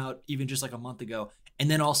that came out even just like a month ago, and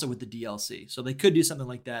then also with the DLC. So they could do something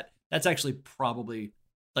like that. That's actually probably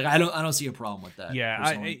like I don't see a problem with that.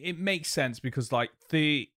 yeah, it makes sense because like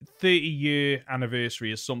the 30-year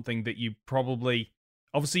anniversary is something that you probably,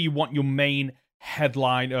 obviously you want your main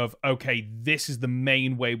headline of, okay, this is the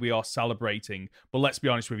main way we are celebrating, but let's be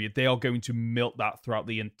honest with you, they are going to milk that throughout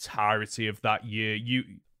the entirety of that year,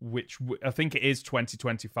 which I think it is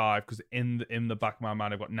 2025, because in the back of my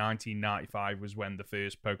mind I've got 1995 was when the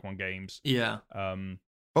first Pokemon games. Yeah.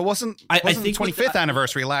 But wasn't the 25th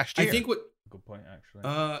anniversary last year? I think what... Good point, actually.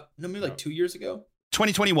 No, maybe like 2 years ago.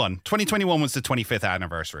 2021. 2021 was the 25th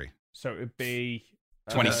anniversary. So it'd be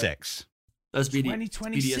 26. That was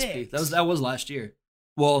 2026. BDSP. That was last year.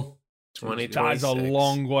 Well, 2026. That is a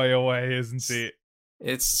long way away, isn't it?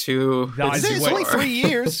 It's too. It's only 3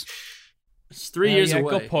 years. It's 3 years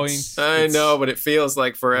away. Good point. I know, but it feels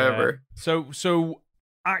like forever. Yeah. So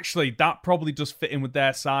actually, that probably does fit in with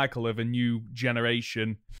their cycle of a new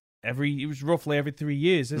generation. It was roughly every 3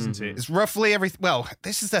 years, isn't it? It's roughly well,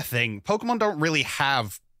 this is the thing. Pokemon don't really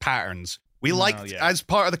have patterns. We as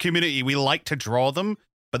part of the community, we like to draw them,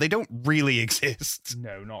 but they don't really exist.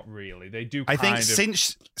 No, not really. They do. I think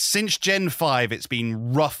since Gen 5, it's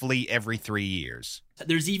been roughly every 3 years.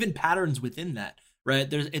 There's even patterns within that, right?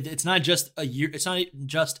 It's not just a year. It's not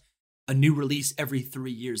just a new release every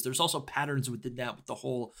 3 years. There's also patterns within that with the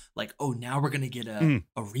whole like, oh, now we're gonna get a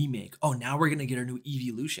remake. Oh, now we're gonna get a new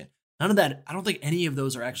evolution. None of that. I don't think any of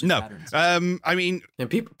those are actually patterns. I mean, and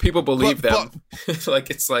people believe them. Like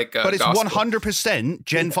it's like, but it's 100%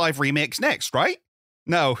 Gen 5 remakes next, right?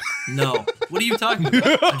 No. What are you talking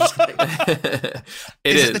about?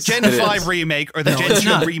 Is it the Gen 5 remake or the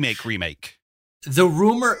Gen 2 remake? The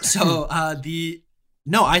rumor. So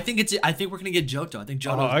no, I think we're gonna get Johto. I think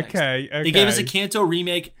Johto. Okay. They gave us a Kanto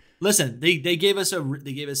remake. Listen, they gave us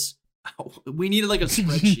we needed like a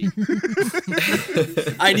spreadsheet.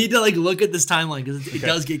 I need to like look at this timeline because it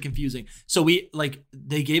does get confusing. So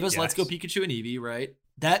they gave us Let's Go Pikachu and Eevee, right?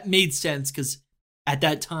 That made sense because at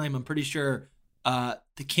that time, I'm pretty sure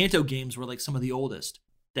the Kanto games were like some of the oldest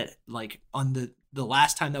that like on the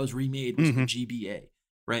last time that was remade was the GBA,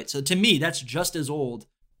 right? So to me, that's just as old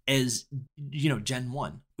as Gen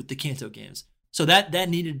 1 with the Kanto games. So that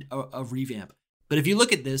needed a revamp. But if you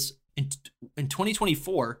look at this in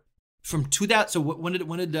 2024. From 2000, so when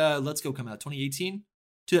did Let's Go come out? 2018,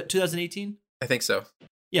 2018. I think so.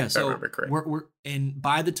 Yeah, so I remember correct. And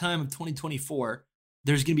by the time of 2024,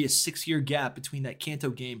 there's going to be a 6-year gap between that Kanto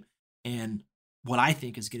game and what I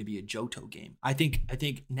think is going to be a Johto game. I think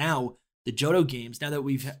now the Johto games, now that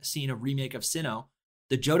we've seen a remake of Sinnoh,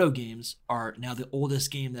 the Johto games are now the oldest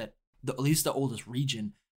game at least the oldest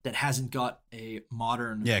region that hasn't got a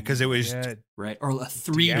modern. Yeah, because it was right or a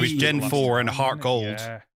 3D. It was Gen 4 and Heart Gold.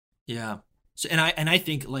 Yeah. So and I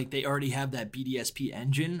think like they already have that BDSP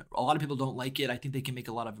engine. A lot of people don't like it. I think they can make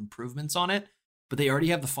a lot of improvements on it, but they already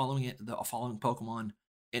have the following Pokemon.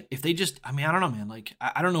 And if they just, I don't know, man. Like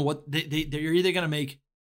I don't know what they're either gonna make.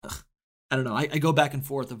 I don't know. I go back and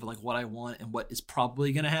forth of like what I want and what is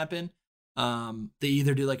probably gonna happen. They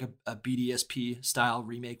either do like a BDSP style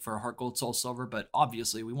remake for Heart Gold, Soul Silver, but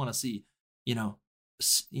obviously we want to see, Sinnoh.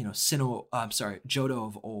 Johto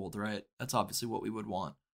of old, right? That's obviously what we would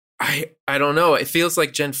want. I don't know. It feels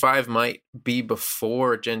like Gen 5 might be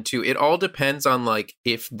before Gen 2. It all depends on like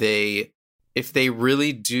if they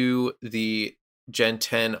really do the Gen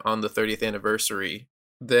 10 on the 30th anniversary,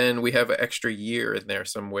 then we have an extra year in there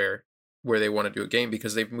somewhere where they want to do a game,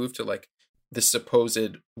 because they've moved to like the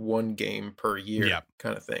supposed one game per year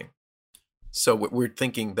kind of thing. So we're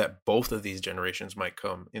thinking that both of these generations might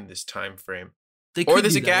come in this time frame. Or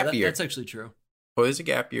there's a gap year. That's actually true. Or there's a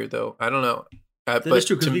gap year though. I don't know. That is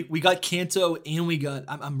true, because we got Kanto and we got,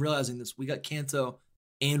 I'm realizing this, we got Kanto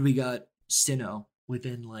and we got Sinnoh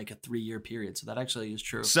within like a 3-year period. So that actually is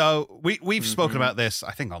true. So we've spoken about this,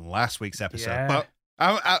 I think, on last week's episode,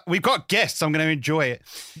 but we've got guests. I'm going to enjoy it.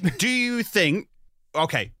 Do you think,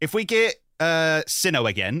 okay, if we get Sinnoh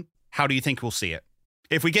again, how do you think we'll see it?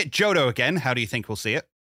 If we get Johto again, how do you think we'll see it?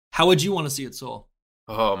 How would you want to see it, Soul?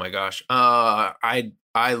 Oh my gosh.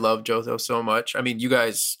 I love Johto so much. I mean, you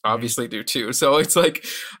guys obviously do too. So it's like,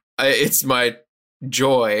 it's my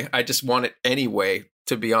joy. I just want it anyway,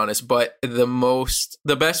 to be honest. But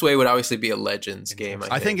the best way would obviously be a Legends game.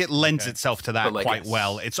 I think it lends itself to that quite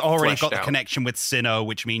well. It's already got the connection with Sinnoh,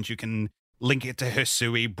 which means you can link it to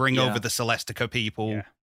Hisui, bring over the Celestica people,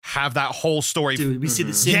 have that whole story. Dude, we see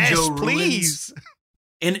the Sinjo Yes, ruins. please.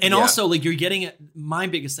 And also, like, you're getting it. My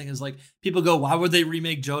biggest thing is, like, people go, why would they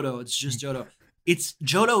remake Johto? It's just Johto.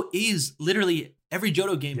 Johto is literally, every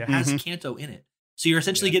Johto game has Kanto in it. So you're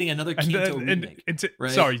essentially getting another Kanto remake.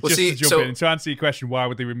 Right? Sorry, to jump in. To answer your question, why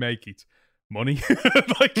would they remake it? Money.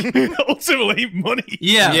 Like, ultimately, money.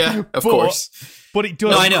 Yeah, of course. But it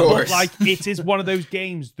does. No, I know. But, like, it is one of those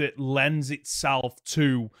games that lends itself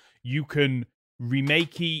to, you can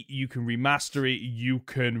remake it, you can remaster it, you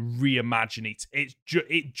can reimagine it.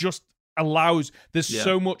 It just allows, there's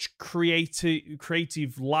so much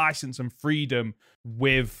creative license and freedom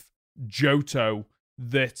with Johto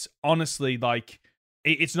that honestly, like,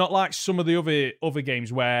 it's not like some of the other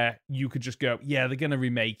games where you could just go, they're gonna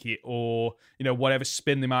remake it, or whatever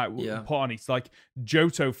spin they might put on it. It's like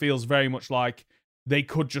Johto feels very much like they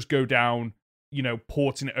could just go down,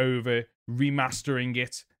 porting it over, remastering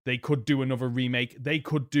it. They could do another remake. They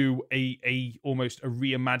could do a almost a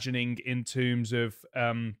reimagining in terms of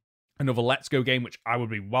another Let's Go game, which I would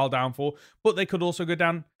be well down for. But they could also go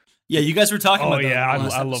down. Yeah, you guys were talking about that. Oh yeah,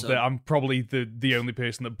 I love that. I'm probably the only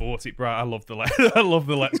person that bought it, bro. I love the Let's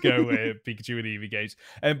Go Pikachu and Eevee games.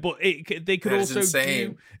 But they could also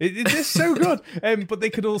do. It is so good. But they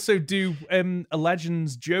could also do a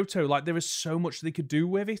Legends Johto. Like, there is so much they could do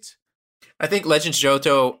with it. I think Legends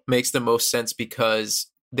Johto makes the most sense because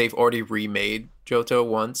they've already remade Johto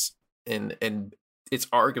once, and it's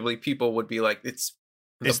arguably, people would be like, it's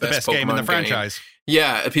the best game in the franchise.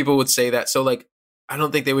 Yeah, people would say that. So like, I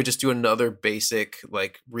don't think they would just do another basic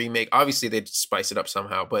like remake. Obviously, they'd spice it up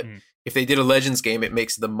somehow, but if they did a Legends game, it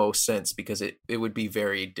makes the most sense because it would be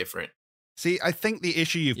very different. See, I think the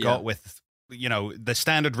issue you've got with the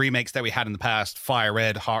standard remakes that we had in the past, Fire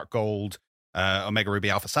Red, Heart Gold, Omega Ruby,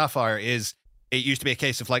 Alpha Sapphire, is it used to be a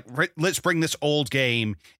case of like, let's bring this old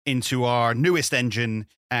game into our newest engine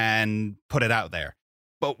and put it out there.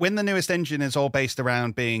 But when the newest engine is all based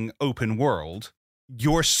around being open world,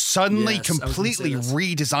 you're suddenly completely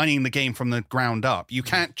redesigning the game from the ground up. You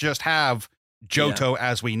can't just have Johto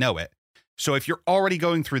as we know it. So if you're already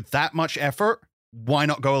going through that much effort, why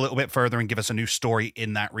not go a little bit further and give us a new story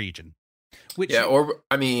in that region?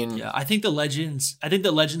 I think the Legends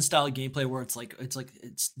style of gameplay where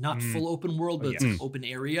it's not full open world, but it's an open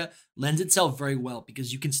area, lends itself very well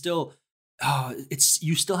because you can still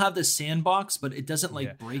you still have the sandbox, but it doesn't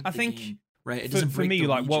break the game. Right. It doesn't for me, the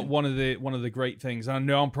like region. one of the great things, and I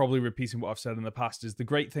know I'm probably repeating what I've said in the past, is the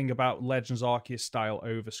great thing about Legends Arceus style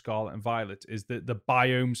over Scarlet and Violet is that the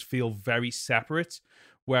biomes feel very separate.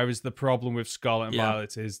 Whereas the problem with Scarlet and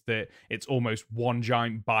Violet is that it's almost one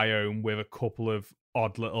giant biome with a couple of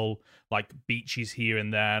odd little like beaches here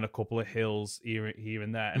and there and a couple of hills here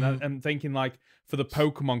and there. And I'm thinking, like, for the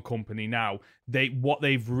Pokemon Company now, what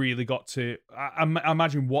they've really got to, I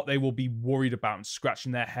imagine what they will be worried about and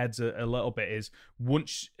scratching their heads a little bit is,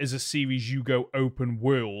 once as a series you go open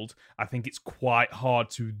world, I think it's quite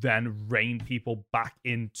hard to then rein people back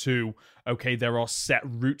into, okay, there are set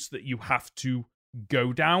routes that you have to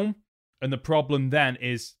go down. And the problem then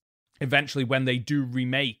is, eventually when they do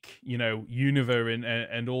remake, Unova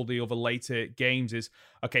and all the other later games, is,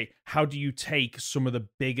 okay, how do you take some of the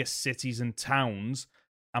biggest cities and towns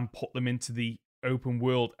and put them into the open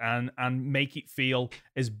world and make it feel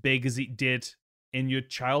as big as it did in your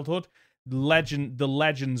childhood? The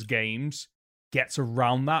Legends games gets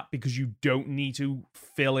around that because you don't need to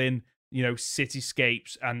fill in,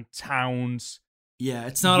 cityscapes and towns. Yeah,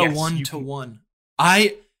 it's not a one-to-one.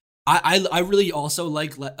 I really also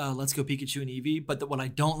like Let's Go Pikachu and Eevee, but what I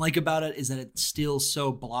don't like about it is that it's still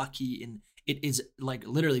so blocky, and it is like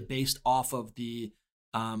literally based off of the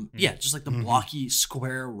just like the blocky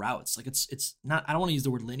square routes. Like it's not, I don't want to use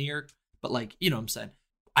the word linear, but like, you know what I'm saying?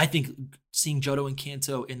 I think seeing Johto and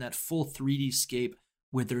Kanto in that full 3D scape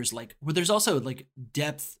where there's also like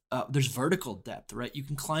depth, there's vertical depth, right? You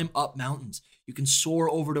can climb up mountains, you can soar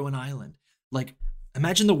over to an island. Like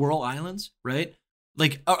imagine the Whirl Islands, right?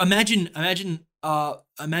 Like imagine what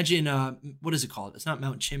is it called? It's not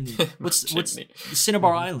Mount Chimney. What's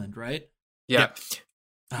Cinnabar Island, right? Yeah.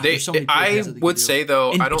 I would say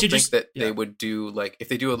though, I don't think that they would do like if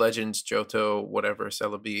they do a Legends, Johto, whatever,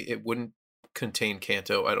 Celebi, it wouldn't contain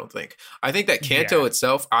Kanto. I don't think. I think that Kanto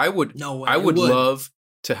itself, I would love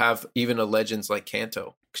to have even a Legends like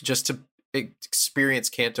Kanto, just to experience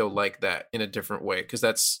Kanto like that in a different way, because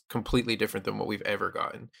that's completely different than what we've ever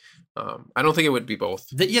gotten. I don't think it would be both.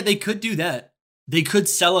 They could do that. They could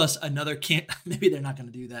sell us another Maybe they're not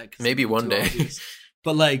going to do that. Maybe one day.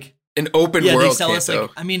 But like an open world. They sell us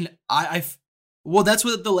like, I mean, well, that's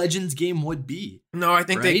what the Legends game would be. No, I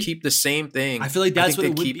think they keep the same thing. I feel like that's what it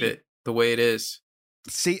would keep be. It the way it is.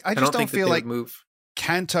 See, I just don't feel like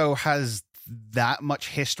Kanto has that much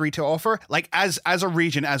history to offer. Like as a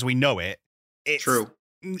region as we know it, true.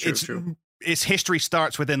 Its history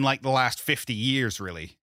starts within like the last 50 years,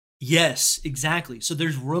 really. Yes, exactly. So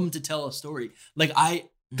there's room to tell a story. Like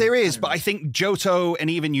there is, but I think Johto and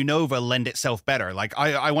even Unova lend itself better. Like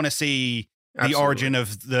I want to see the origin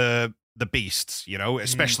of the beasts, you know,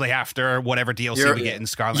 especially after whatever DLC we get in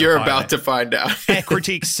Scarlet. You're about to find out.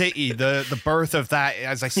 Ecruteak City, the birth of that,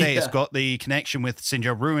 as I say, it's got the connection with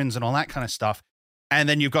Sinnoh Ruins and all that kind of stuff. And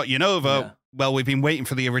then you've got Unova. Yeah. Well, we've been waiting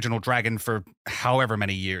for the original dragon for however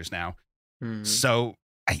many years now. So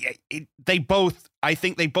I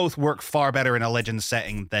think they both work far better in a Legends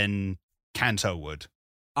setting than Kanto would.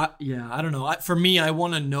 I don't know. For me, I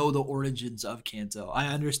want to know the origins of Kanto. I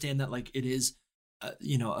understand that like it is,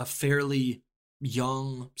 a fairly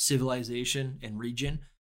young civilization and region,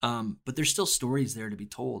 but there's still stories there to be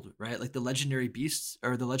told, right? Like the legendary beasts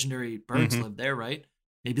or the legendary birds live there, right?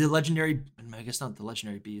 Maybe the legendary, I guess not the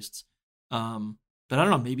legendary beasts, but I don't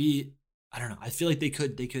know. Maybe I don't know. I feel like they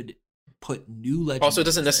could put new legends. Also, it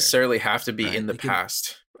doesn't necessarily have to be in the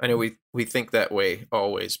past. I know we think that way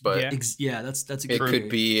always, but that's a good it could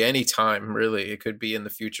be any time, really. It could be in the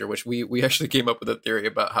future, which we actually came up with a theory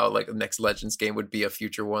about how like the next Legends game would be a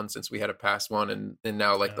future one, since we had a past one, and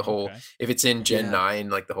now like the whole if it's in Gen 9,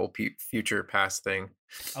 like the whole future past thing.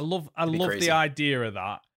 I love the idea of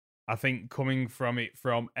that. I think coming from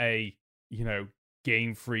a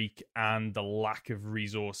Game Freak and the lack of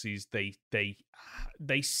resources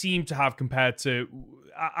they seem to have compared to,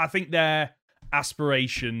 I think their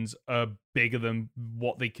aspirations are bigger than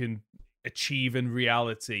what they can achieve in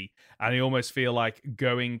reality, and I almost feel like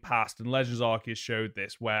going past, and Legends Arceus showed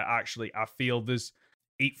this, where actually I feel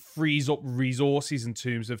it frees up resources in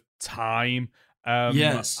terms of time.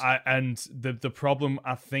 Yes, and the problem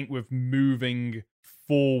I think with moving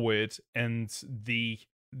forward, and the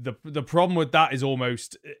problem with that is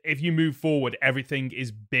almost if you move forward, everything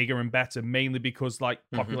is bigger and better, mainly because like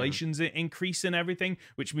populations increase and everything,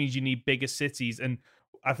 which means you need bigger cities. And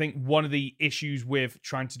I think one of the issues with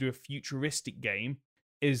trying to do a futuristic game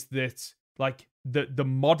is that like the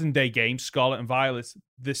modern day game, Scarlet and Violet,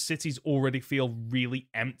 the cities already feel really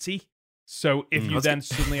empty. So if you then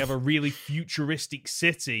suddenly have a really futuristic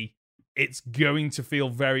city, it's going to feel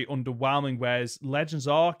very underwhelming. Whereas Legends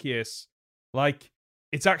Arceus, like,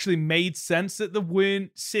 it's actually made sense that there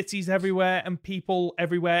weren't cities everywhere and people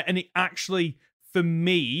everywhere, and it actually, for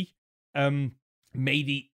me, made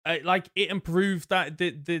it it improved that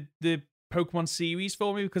the Pokemon series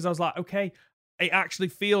for me, because I was like, okay, it actually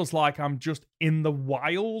feels like I'm just in the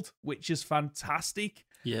wild, which is fantastic.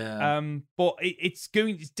 Yeah. But it's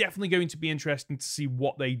definitely going to be interesting to see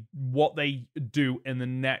what they do in the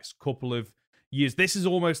next couple of years. This is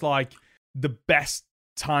almost like the best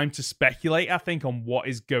time to speculate, I think, on what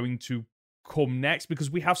is going to come next,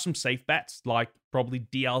 because we have some safe bets, like probably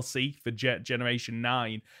DLC for Generation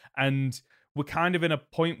 9, and we're kind of in a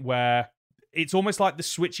point where it's almost like the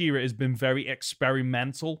Switch era has been very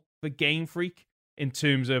experimental for Game Freak in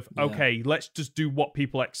terms of, okay, let's just do what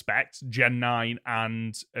people expect, Gen 9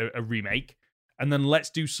 and a remake, and then let's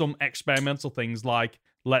do some experimental things like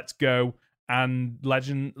Let's Go and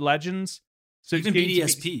Legends. So even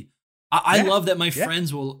BDSP. I love that my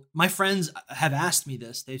friends have asked me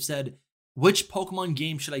this. They've said, which Pokemon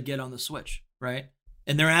game should I get on the Switch, right?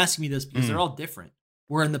 And they're asking me this because they're all different.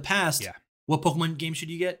 Where in the past, what Pokemon game should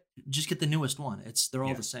you get? Just get the newest one. They're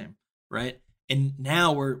all the same, right? And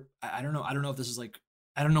now I don't know if this is like,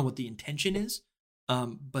 I don't know what the intention is.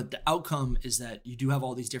 But the outcome is that you do have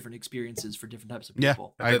all these different experiences for different types of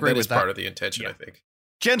people. I agree that with is that. part of the intention, I think.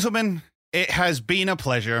 Gentlemen, it has been a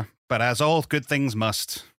pleasure, but as all good things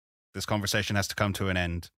must, this conversation has to come to an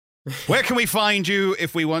end. Where can we find you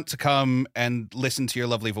if we want to come and listen to your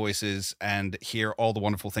lovely voices and hear all the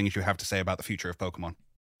wonderful things you have to say about the future of Pokemon?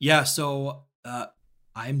 Yeah, so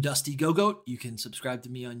I'm Dusty Go-Goat. You can subscribe to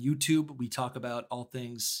me on YouTube. We talk about all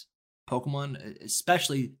things Pokemon,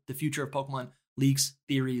 especially the future of Pokemon, leaks,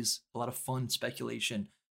 theories, a lot of fun speculation.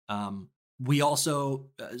 We also,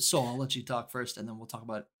 so I'll let you talk first, and then we'll talk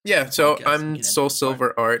about. Yeah, so I'm Soul Soul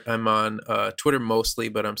Silver Art. I'm on Twitter mostly,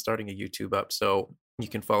 but I'm starting a YouTube up, so you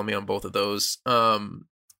can follow me on both of those.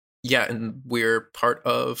 Yeah, and we're part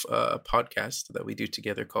of a podcast that we do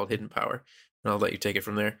together called Hidden Power, and I'll let you take it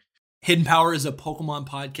from there. Hidden Power is a Pokemon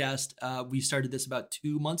podcast. We started this about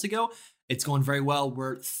 2 months ago. It's going very well.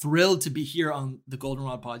 We're thrilled to be here on the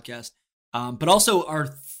Goldenrod podcast. But also our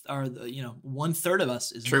 1/3 of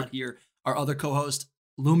us is not here. Our other co-host,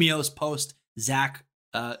 Lumios Post, Zach,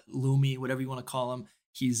 Lumi, whatever you want to call him.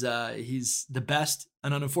 He's the best,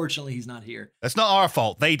 and unfortunately, he's not here. That's not our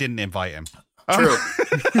fault. They didn't invite him. True.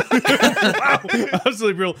 Wow,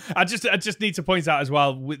 absolutely brilliant. I just need to point out as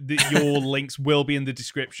well your links will be in the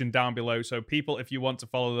description down below. So people, if you want to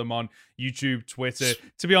follow them on YouTube, Twitter,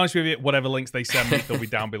 to be honest with you, whatever links they send me, they'll be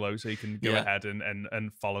down below, so you can go ahead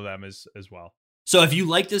and follow them as well. So if you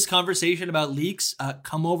like this conversation about leaks,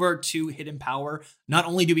 come over to Hidden Power. Not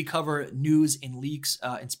only do we cover news and leaks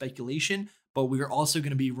and speculation, but we are also going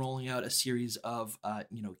to be rolling out a series of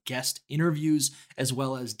guest interviews, as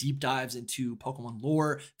well as deep dives into Pokemon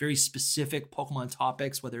lore, very specific Pokemon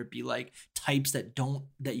topics, whether it be like types that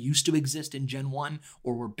used to exist in Gen 1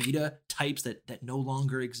 or were beta types that no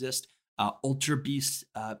longer exist, Ultra Beast,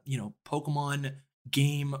 Pokemon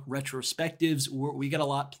game retrospectives. We got a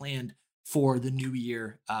lot planned for the new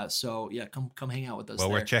year. So yeah, come hang out with us.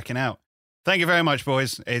 Well, we're checking out. Thank you very much,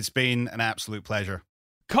 boys. It's been an absolute pleasure.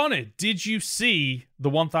 Connor, did you see the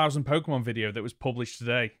 1000 Pokemon video that was published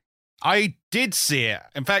today? I did see it.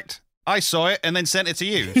 In fact, I saw it and then sent it to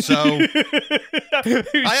you. So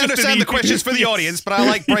I understand the questions for the audience, but I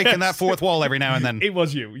like breaking that fourth wall every now and then. It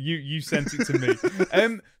was you. You sent it to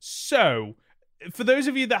me. So for those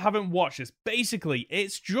of you that haven't watched this, basically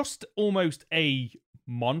it's just almost a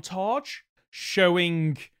montage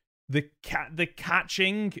showing the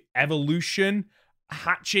catching, evolution,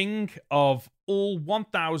 hatching of all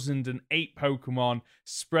 1008 Pokemon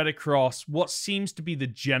spread across what seems to be the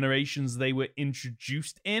generations they were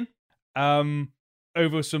introduced in,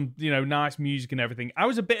 over some nice music and everything. I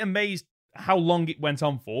was a bit amazed how long it went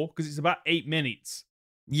on for, because it's about 8 minutes.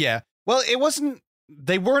 Yeah, well,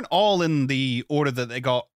 they weren't all in the order that they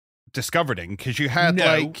got discovered in, because you had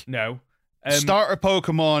starter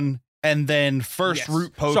Pokemon, and then first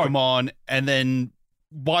root Pokemon, and then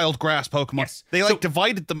wild grass Pokemon. Yes. They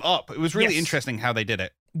divided them up. It was really interesting how they did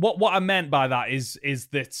it. What I meant by that is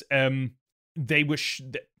that they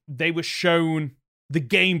were shown, the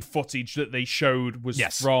game footage that they showed was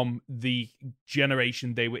from the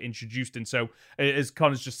generation they were introduced in. So as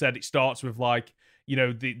Connor's just said, it starts with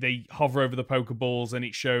they hover over the Pokeballs and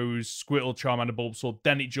it shows Squirtle, Charmander, Bulbasaur.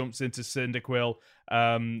 Then it jumps into Cyndaquil,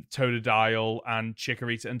 Totodile, and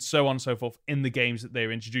Chikorita, and so on and so forth in the games that they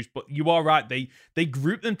were introduced. But you are right, they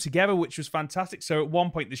grouped them together, which was fantastic. So at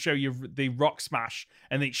one point they show you the Rock Smash,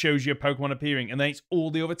 and it shows you a Pokemon appearing, and then it's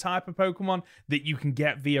all the other type of Pokemon that you can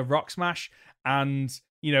get via Rock Smash. And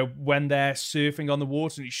when they're surfing on the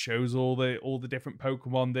water, and it shows all the different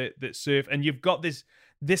Pokemon that surf, and you've got this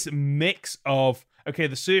mix of the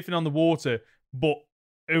surfing on the water, but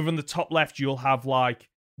over on the top left you'll have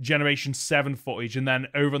Generation 7 footage, and then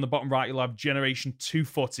over on the bottom right you'll have Generation 2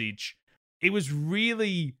 footage. It was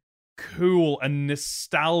really cool and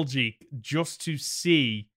nostalgic just to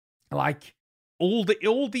see all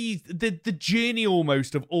the journey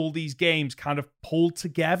almost of all these games kind of pulled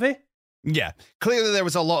together. Yeah, clearly there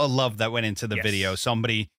was a lot of love that went into the video.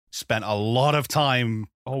 Somebody spent a lot of time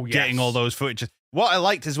getting all those footages. What I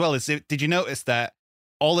liked as well is, did you notice that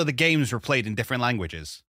all of the games were played in different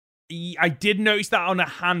languages? I did notice that on a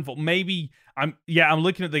handful. Maybe I'm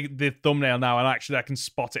looking at the thumbnail now, and actually I can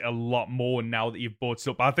spot it a lot more now that you've brought it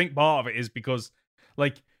up. But I think part of it is because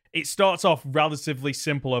it starts off relatively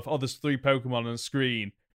simple of there's 3 Pokemon on the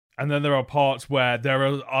screen, and then there are parts where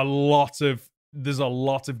there's a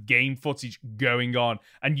lot of game footage going on,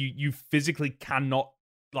 and you physically cannot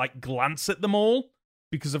glance at them all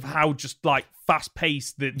because of how just fast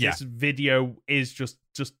paced this video is just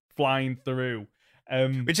flying through.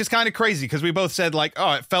 Which is kind of crazy, because we both said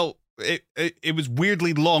it felt it was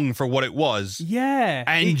weirdly long for what it was. Yeah.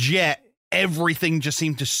 And yet everything just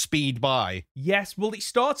seemed to speed by. Yes, well, it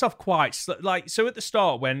starts off quite so at the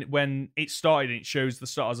start when it started and it shows the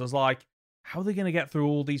stars, I was like, how are they going to get through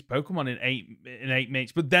all these Pokemon in 8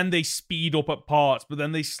 minutes? But then they speed up at parts, but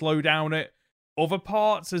then they slow down at other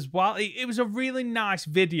parts as well. It was a really nice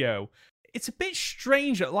video. It's a bit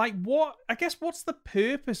strange. Like, what's the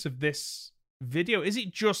purpose of this video? Is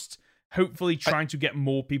it just hopefully trying to get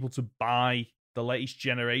more people to buy the latest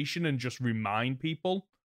generation and just remind people?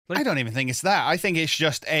 I don't even think it's that. I think it's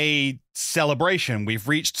just a celebration. We've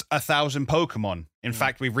reached 1,000 Pokemon. In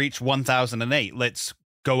fact, we've reached 1,008. Let's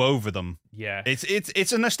go over them. Yeah.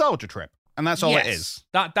 It's a nostalgia trip. And that's all it is.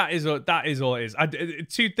 That is all it is.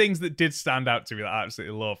 Two things that did stand out to me that I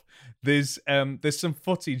absolutely love. There's some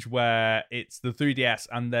footage where it's the 3DS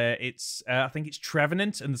and it's I think it's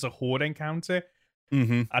Trevenant and there's a Horde encounter.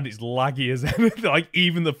 Mm-hmm. And it's laggy as anything. Like,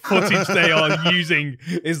 even the footage they are using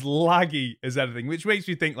is laggy as anything, which makes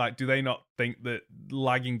me think, like, do they not think that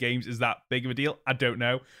lagging games is that big of a deal? I don't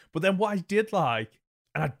know. But then what I did like,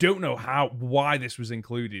 and I don't know why this was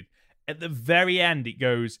included, at the very end it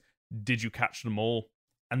goes, "Did you catch them all?"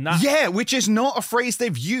 And that, yeah, which is not a phrase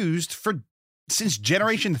they've used since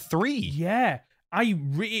Generation 3. Yeah.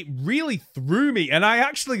 It really threw me, and I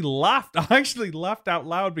actually laughed. I actually laughed out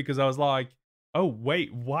loud because I was like, oh,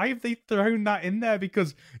 wait, why have they thrown that in there?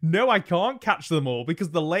 Because, no, I can't catch them all,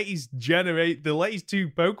 because the latest two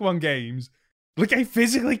Pokemon games, like, I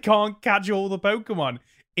physically can't catch all the Pokemon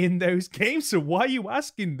in those games, so why are you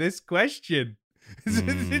asking this question?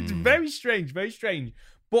 It's very strange,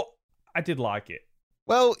 but I did like it.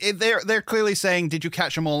 Well, they're clearly saying, did you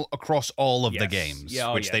catch them all across all of the games,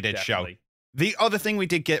 which they did definitely show. The other thing we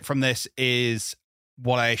did get from this is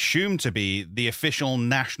what I assume to be the official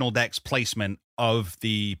National Dex placement of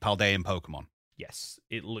the Paldean Pokemon. Yes,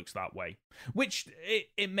 it looks that way. Which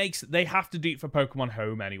it makes, they have to do it for Pokemon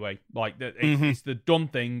Home anyway. Like, it's the done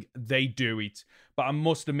thing, they do it. But I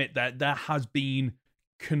must admit that there has been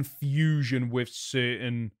confusion with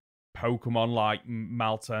certain Pokemon like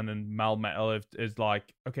Malton and Melmetal is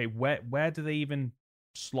like, okay, where do they even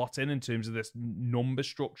slot in terms of this number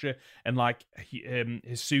structure and like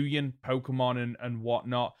Hisuian Pokemon and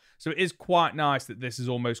whatnot. So it is quite nice that this is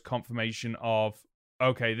almost confirmation of,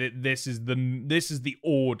 okay, this is the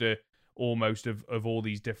order almost of all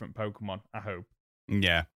these different Pokemon, I hope.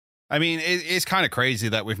 Yeah. I mean, it's kind of crazy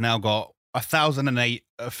that we've now got 1,008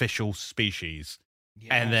 official species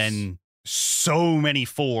and then so many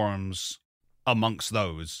forms amongst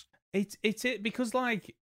those. It's because,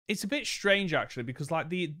 like, it's a bit strange actually, because like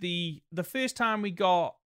the first time we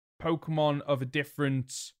got Pokemon of a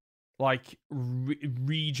different like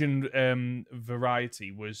region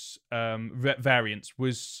variety was variants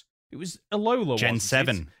was it was Alola Gen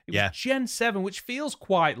 7. It was Gen 7, which feels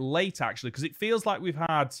quite late actually, because it feels like we've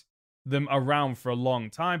had them around for a long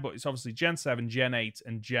time, but it's obviously Gen 7, Gen 8,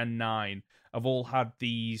 and Gen 9 have all had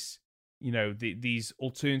these, you know, these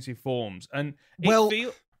alternative forms. And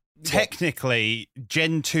technically,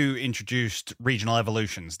 Gen 2 introduced regional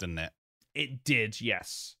evolutions, didn't it? It did,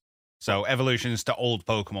 yes. So evolutions to old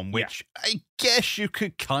Pokemon, which I guess you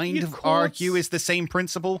could kind of argue is the same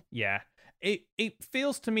principle. Yeah. It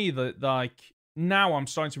feels to me that, like, now I'm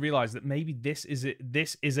starting to realize that maybe this is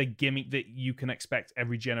a gimmick that you can expect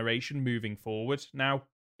every generation moving forward now,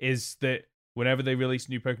 is that whenever they release a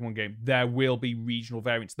new Pokemon game, there will be regional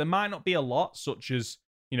variants. There might not be a lot, such as,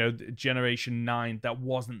 you know, Generation 9, that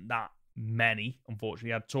wasn't that many, unfortunately.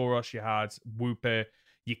 You had Tauros, you had Wooper,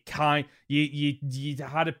 you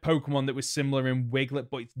had a Pokemon that was similar in Wiglet,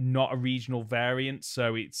 but it's not a regional variant,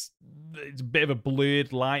 so it's a bit of a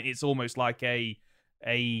blurred line. It's almost like a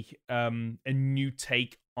new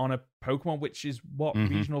take on a Pokemon, which is what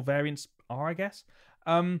regional variants are, I guess.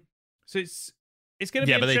 So it's going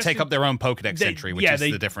to be but they take up their own Pokedex entry, which is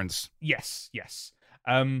the difference. Yes.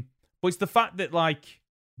 But it's the fact that, like,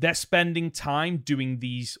 they're spending time doing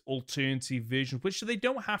these alternative versions, which they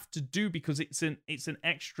don't have to do because it's an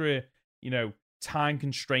extra, you know, time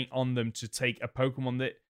constraint on them to take a Pokemon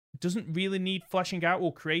that doesn't really need fleshing out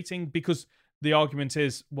or creating, because the argument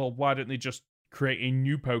is, well, why don't they just create a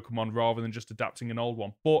new Pokemon rather than just adapting an old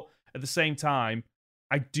one? But at the same time,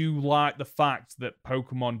 I do like the fact that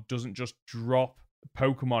Pokemon doesn't just drop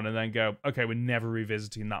Pokemon and then go, okay, we're never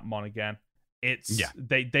revisiting that mon again.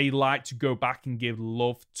 They like to go back and give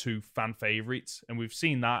love to fan favorites, and we've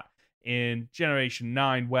seen that in Generation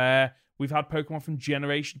 9, where we've had Pokemon from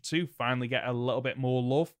Generation 2 finally get a little bit more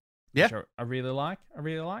love. Yeah, which I really like.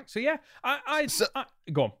 So yeah, I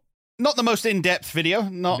go on. Not the most in-depth video,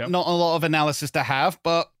 not a lot of analysis to have,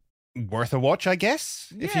 but worth a watch, I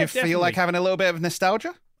guess, if Yeah, you feel like definitely. having a little bit of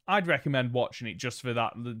nostalgia. I'd recommend watching it just for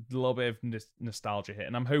that little bit of nostalgia hit,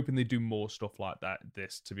 and I'm hoping they do more stuff like that.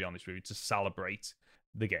 To be honest with you, to celebrate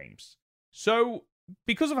the games. So,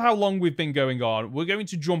 because of how long we've been going on, we're going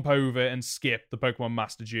to jump over and skip the Pokemon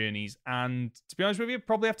Master Journeys, and to be honest with you,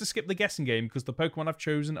 probably have to skip the guessing game because the Pokemon I've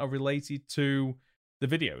chosen are related to the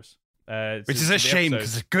videos. Which is a shame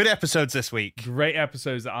because it's good episodes this week. Great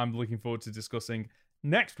episodes that I'm looking forward to discussing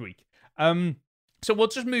next week. So we'll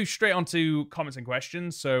just move straight on to comments and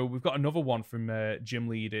questions. So we've got another one from Gym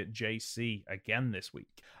Leader JC again this week,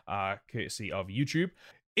 courtesy of YouTube.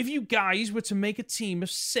 If you guys were to make a team of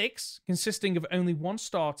 6 consisting of only one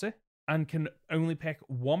starter and can only pick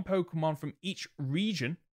one Pokemon from each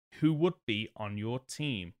region, who would be on your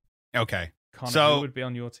team? Okay. Connor, So- who would be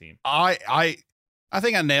on your team? I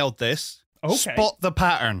think I nailed this. Okay. Spot the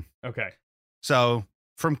pattern. Okay. So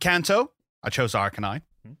from Kanto, I chose Arcanine.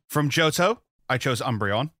 From Johto, I chose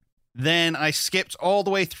Umbreon. Then I skipped all the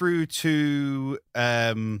way through to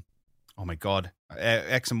oh my god,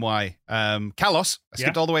 X and Y. Kalos. I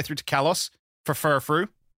skipped all the way through to Kalos for Furfrou.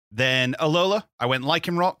 Then Alola, I went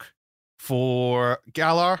Lycanroc. For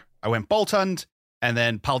Galar, I went Boltund. And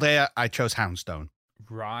then Paldea, I chose Houndstone.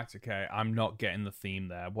 Right, okay. I'm not getting the theme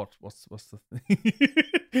there. What's the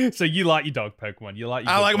theme? So you like your dog Pokemon. You like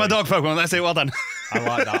your I good like my dog places. Pokemon. That's it. Well done. I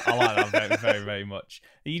like that. I like that very, very, very much.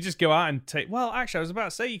 You just go out and take. Well, actually, I was about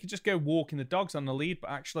to say you could just go walking the dogs on the lead, but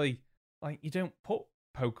actually, like you don't put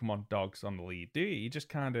Pokemon dogs on the lead, do you? You just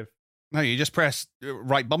kind of No, you just press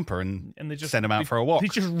right bumper and they just send them out for a walk. They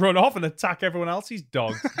just run off and attack everyone else's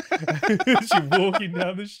dogs. As you're walking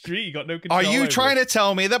down the street, you got no control. Are you trying to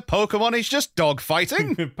tell me that Pokemon is just dog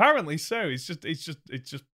fighting? Apparently so. It's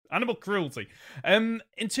just animal cruelty. In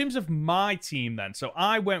terms of my team then, so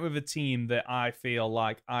I went with a team that I feel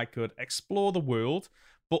like I could explore the world,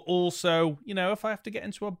 but also, you know, if I have to get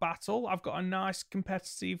into a battle, I've got a nice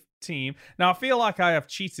competitive team. Now, I feel like I have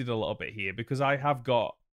cheated a little bit here because I have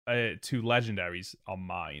got 2 legendaries on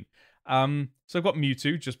mine. So I've got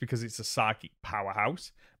Mewtwo just because it's a psychic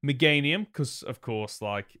powerhouse. Meganium, because of course,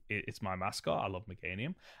 like it's my mascot. I love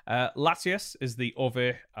Meganium. Latias is the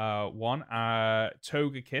other one.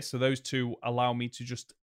 Togekiss. So those 2 allow me to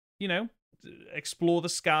just, you know, explore the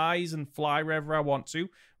skies and fly wherever I want to,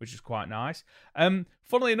 which is quite nice.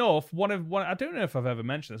 Funnily enough, one I don't know if I've ever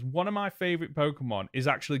mentioned this. One of my favorite Pokemon is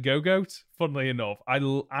actually Go-Goat. Funnily enough, I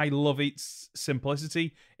love its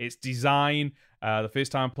simplicity, its design. The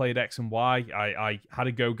first time I played X and Y, I had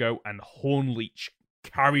a Go-Goat, and Hornleech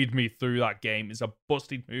carried me through that game. It's a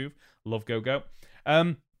busted move. Love Go-Goat.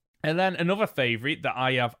 And then another favorite that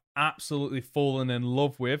I have absolutely fallen in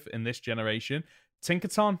love with in this generation,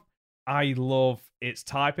 Tinkaton. I love its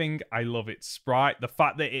typing. I love its sprite. The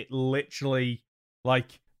fact that it literally,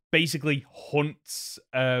 like, basically hunts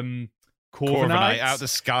Corviknight out the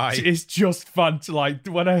sky. It's just fun to, like,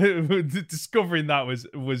 when I discovering that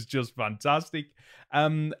was just fantastic.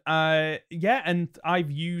 Yeah, and I've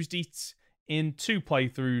used it in 2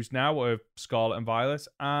 playthroughs now of Scarlet and Violet,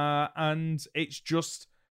 and it's just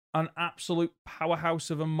an absolute powerhouse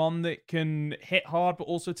of a mon that can hit hard but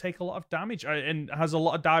also take a lot of damage and has a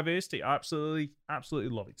lot of diversity. I absolutely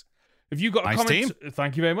love it. If you've got a comment,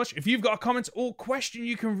 thank you very much. If you've got a comment or question,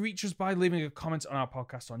 you can reach us by leaving a comment on our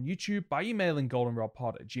podcast on YouTube, by emailing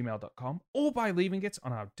goldenrodpod@gmail.com, or by leaving it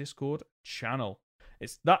on our Discord channel.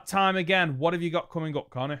 It's that time again. What have you got coming up,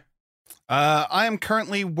 Connor? I am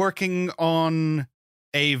currently working on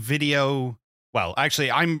a video. Well, actually,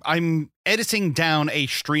 I'm editing down a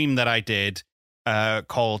stream that I did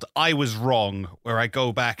called "I Was Wrong," where I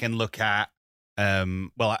go back and look at.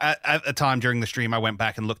 Well, at the time during the stream, I went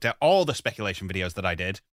back and looked at all the speculation videos that I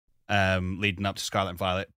did leading up to Scarlet and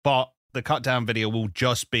Violet. But the cut down video will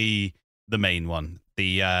just be the main one.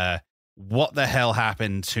 The what the hell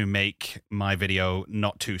happened to make my video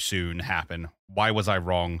not too soon happen? Why was I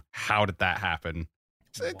wrong? How did that happen?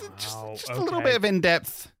 So just a little bit of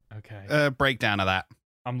in-depth breakdown of that.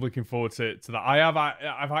 I'm looking forward to that.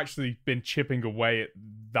 I've actually been chipping away at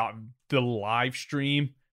the live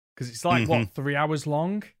stream because it's like what 3 hours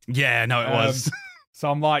long. Yeah, no, it was.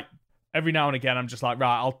 So I'm like, every now and again, I'm just like,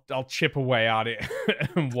 right, I'll chip away at it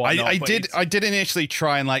and whatnot. I did initially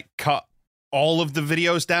try and like cut all of the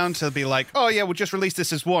videos down to be like, oh yeah, we'll just release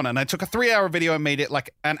this as one. And I took a 3-hour video and made it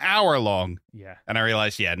like an hour long. Yeah. And I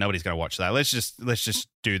realized, yeah, nobody's gonna watch that. Let's just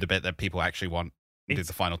do the bit that people actually want. Do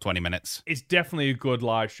the final 20 minutes. It's definitely a good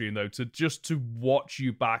live stream though, to watch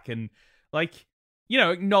you back and like, you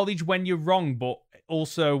know, acknowledge when you're wrong, but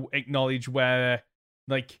also acknowledge where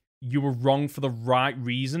like you were wrong for the right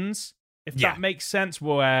reasons. If that makes sense,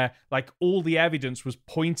 where like all the evidence was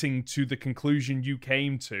pointing to the conclusion you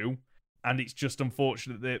came to, and it's just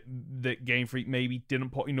unfortunate that Game Freak maybe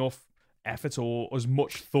didn't put enough effort or as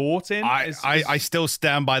much thought in. I still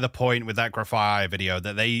stand by the point with that Grafai video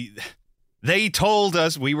that they told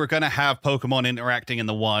us we were going to have Pokemon interacting in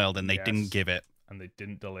the wild, and they didn't give it. And they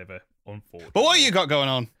didn't deliver, unfortunately. But what you got going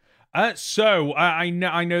on? So I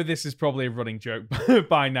know this is probably a running joke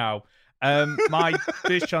by now. My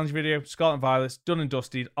first challenge video, Scarlet and Violet, done and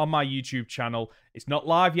dusted on my YouTube channel. It's not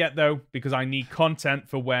live yet though, because I need content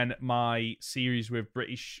for when my series with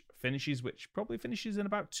British finishes, which probably finishes in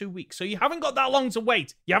about 2 weeks. So you haven't got that long to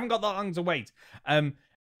wait.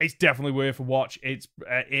 It's definitely worth a watch. It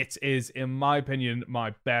is, in my opinion,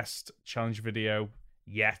 my best challenge video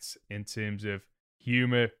yet in terms of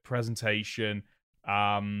humor, presentation,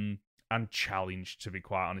 and challenge, to be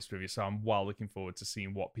quite honest with you. So I'm well looking forward to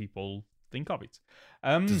seeing what people think of it.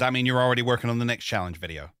 Does that mean you're already working on the next challenge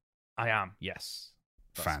video? I am, yes.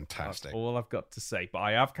 Fantastic. That's all I've got to say. But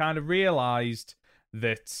I have kind of realized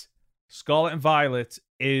that Scarlet and Violet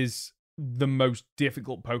is the most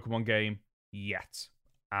difficult Pokemon game yet.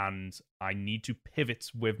 And I need to pivot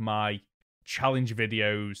with my challenge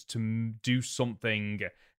videos to do something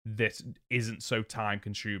that isn't so time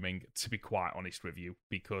consuming, to be quite honest with you,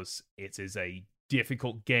 because it is a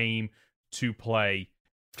difficult game to play.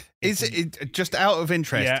 Is it, just out of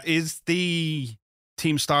interest, is the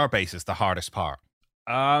Team Star bases the hardest part?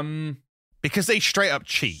 Because they straight up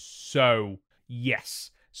cheat. So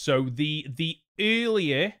yes. So the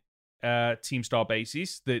earlier Team Star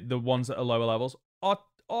bases, the ones that are lower levels,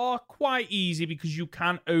 are quite easy because you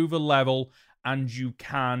can over level and you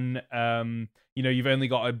can you've only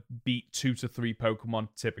got to beat 2 to 3 Pokemon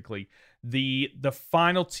typically. The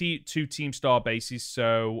final two Team Star bases,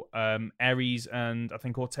 so Aries and I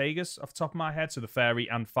think Ortegas off the top of my head, so the fairy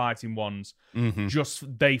and fighting ones, just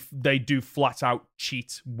they do flat out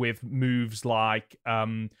cheat with moves like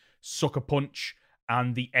Sucker Punch,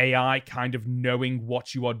 and the AI kind of knowing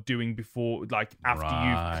what you are doing before, like after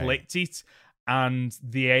you've clicked it, and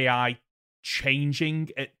the AI changing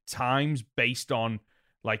at times based on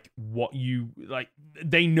like what you like.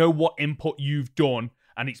 They know what input you've done,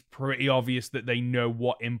 and it's pretty obvious that they know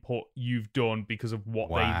what input you've done because of what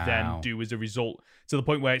they then do as a result, to the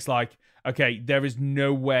point where it's like, okay, there is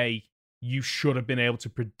no way you should have been able to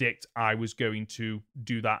predict I was going to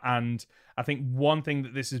do that. And I think one thing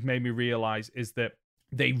that this has made me realize is that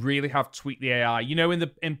they really have tweaked the AI. You know,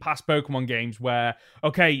 in past Pokemon games where,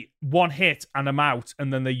 okay, one hit and I'm out,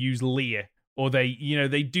 and then they use Leer, or they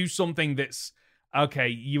do something that's, okay,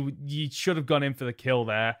 you should have gone in for the kill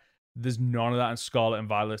there. There's none of that in Scarlet and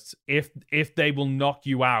Violet. If they will knock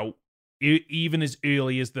you out, even as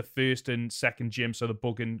early as the first and second gym, so the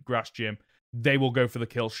bug and grass gym, they will go for the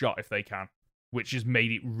kill shot if they can, which has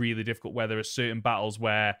made it really difficult, where there are certain battles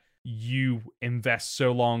where you invest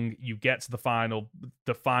so long, you get to the final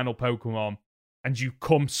Pokemon, and you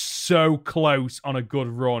come so close on a good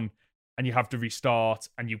run, and you have to restart,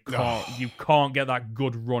 and you can't get that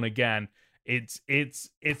good run again. It's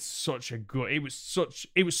such a good. It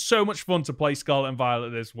was so much fun to play Scarlet and Violet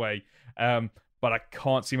this way, but I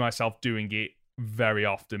can't see myself doing it very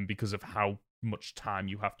often because of how much time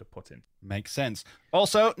you have to put in. Makes sense.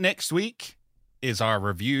 Also, next week is our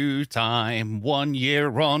review time. 1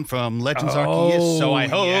 year on from Legends Arceus, so I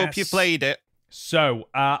hope you played it. So,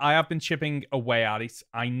 I have been chipping away at it.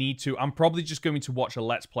 I'm probably just going to watch a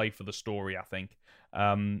Let's Play for the story, I think.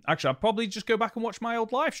 Actually, I'll probably just go back and watch my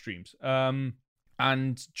old live streams. And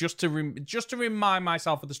just to remind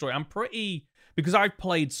myself of the story, because I've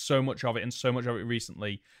played so much of it and so much of it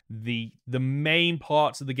recently, the main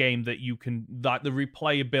parts of the game that you can, like the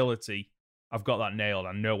replayability, I've got that nailed.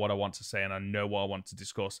 I know what I want to say and I know what I want to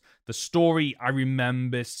discuss. The story, I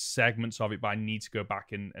remember segments of it, but I need to go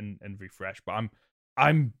back and refresh. But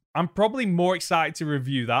I'm probably more excited to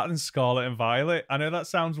review that than Scarlet and Violet. I know that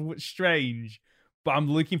sounds strange, but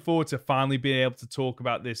I'm looking forward to finally being able to talk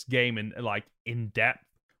about this game in depth,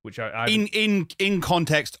 which I in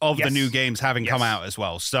context of the new games having come out as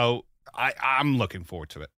well. So I'm looking forward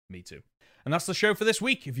to it. Me too. And that's the show for this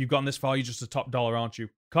week. If you've gotten this far, you're just a top dollar, aren't you?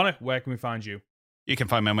 Connor, where can we find you? You can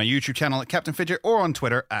find me on my YouTube channel at Captain Fidget, or on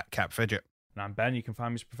Twitter at CapFidget. And I'm Ben. You can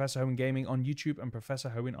find me as Professor Hoenn Gaming on YouTube and Professor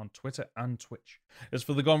Hoenn on Twitter and Twitch. As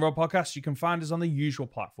for the Goldenrod Podcast, you can find us on the usual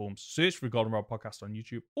platforms. Search for Goldenrod Podcast on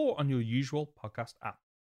YouTube or on your usual podcast app.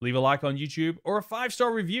 Leave a like on YouTube or a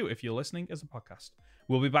 5-star review if you're listening as a podcast.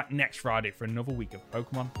 We'll be back next Friday for another week of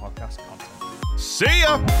Pokemon podcast content. See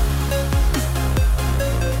ya!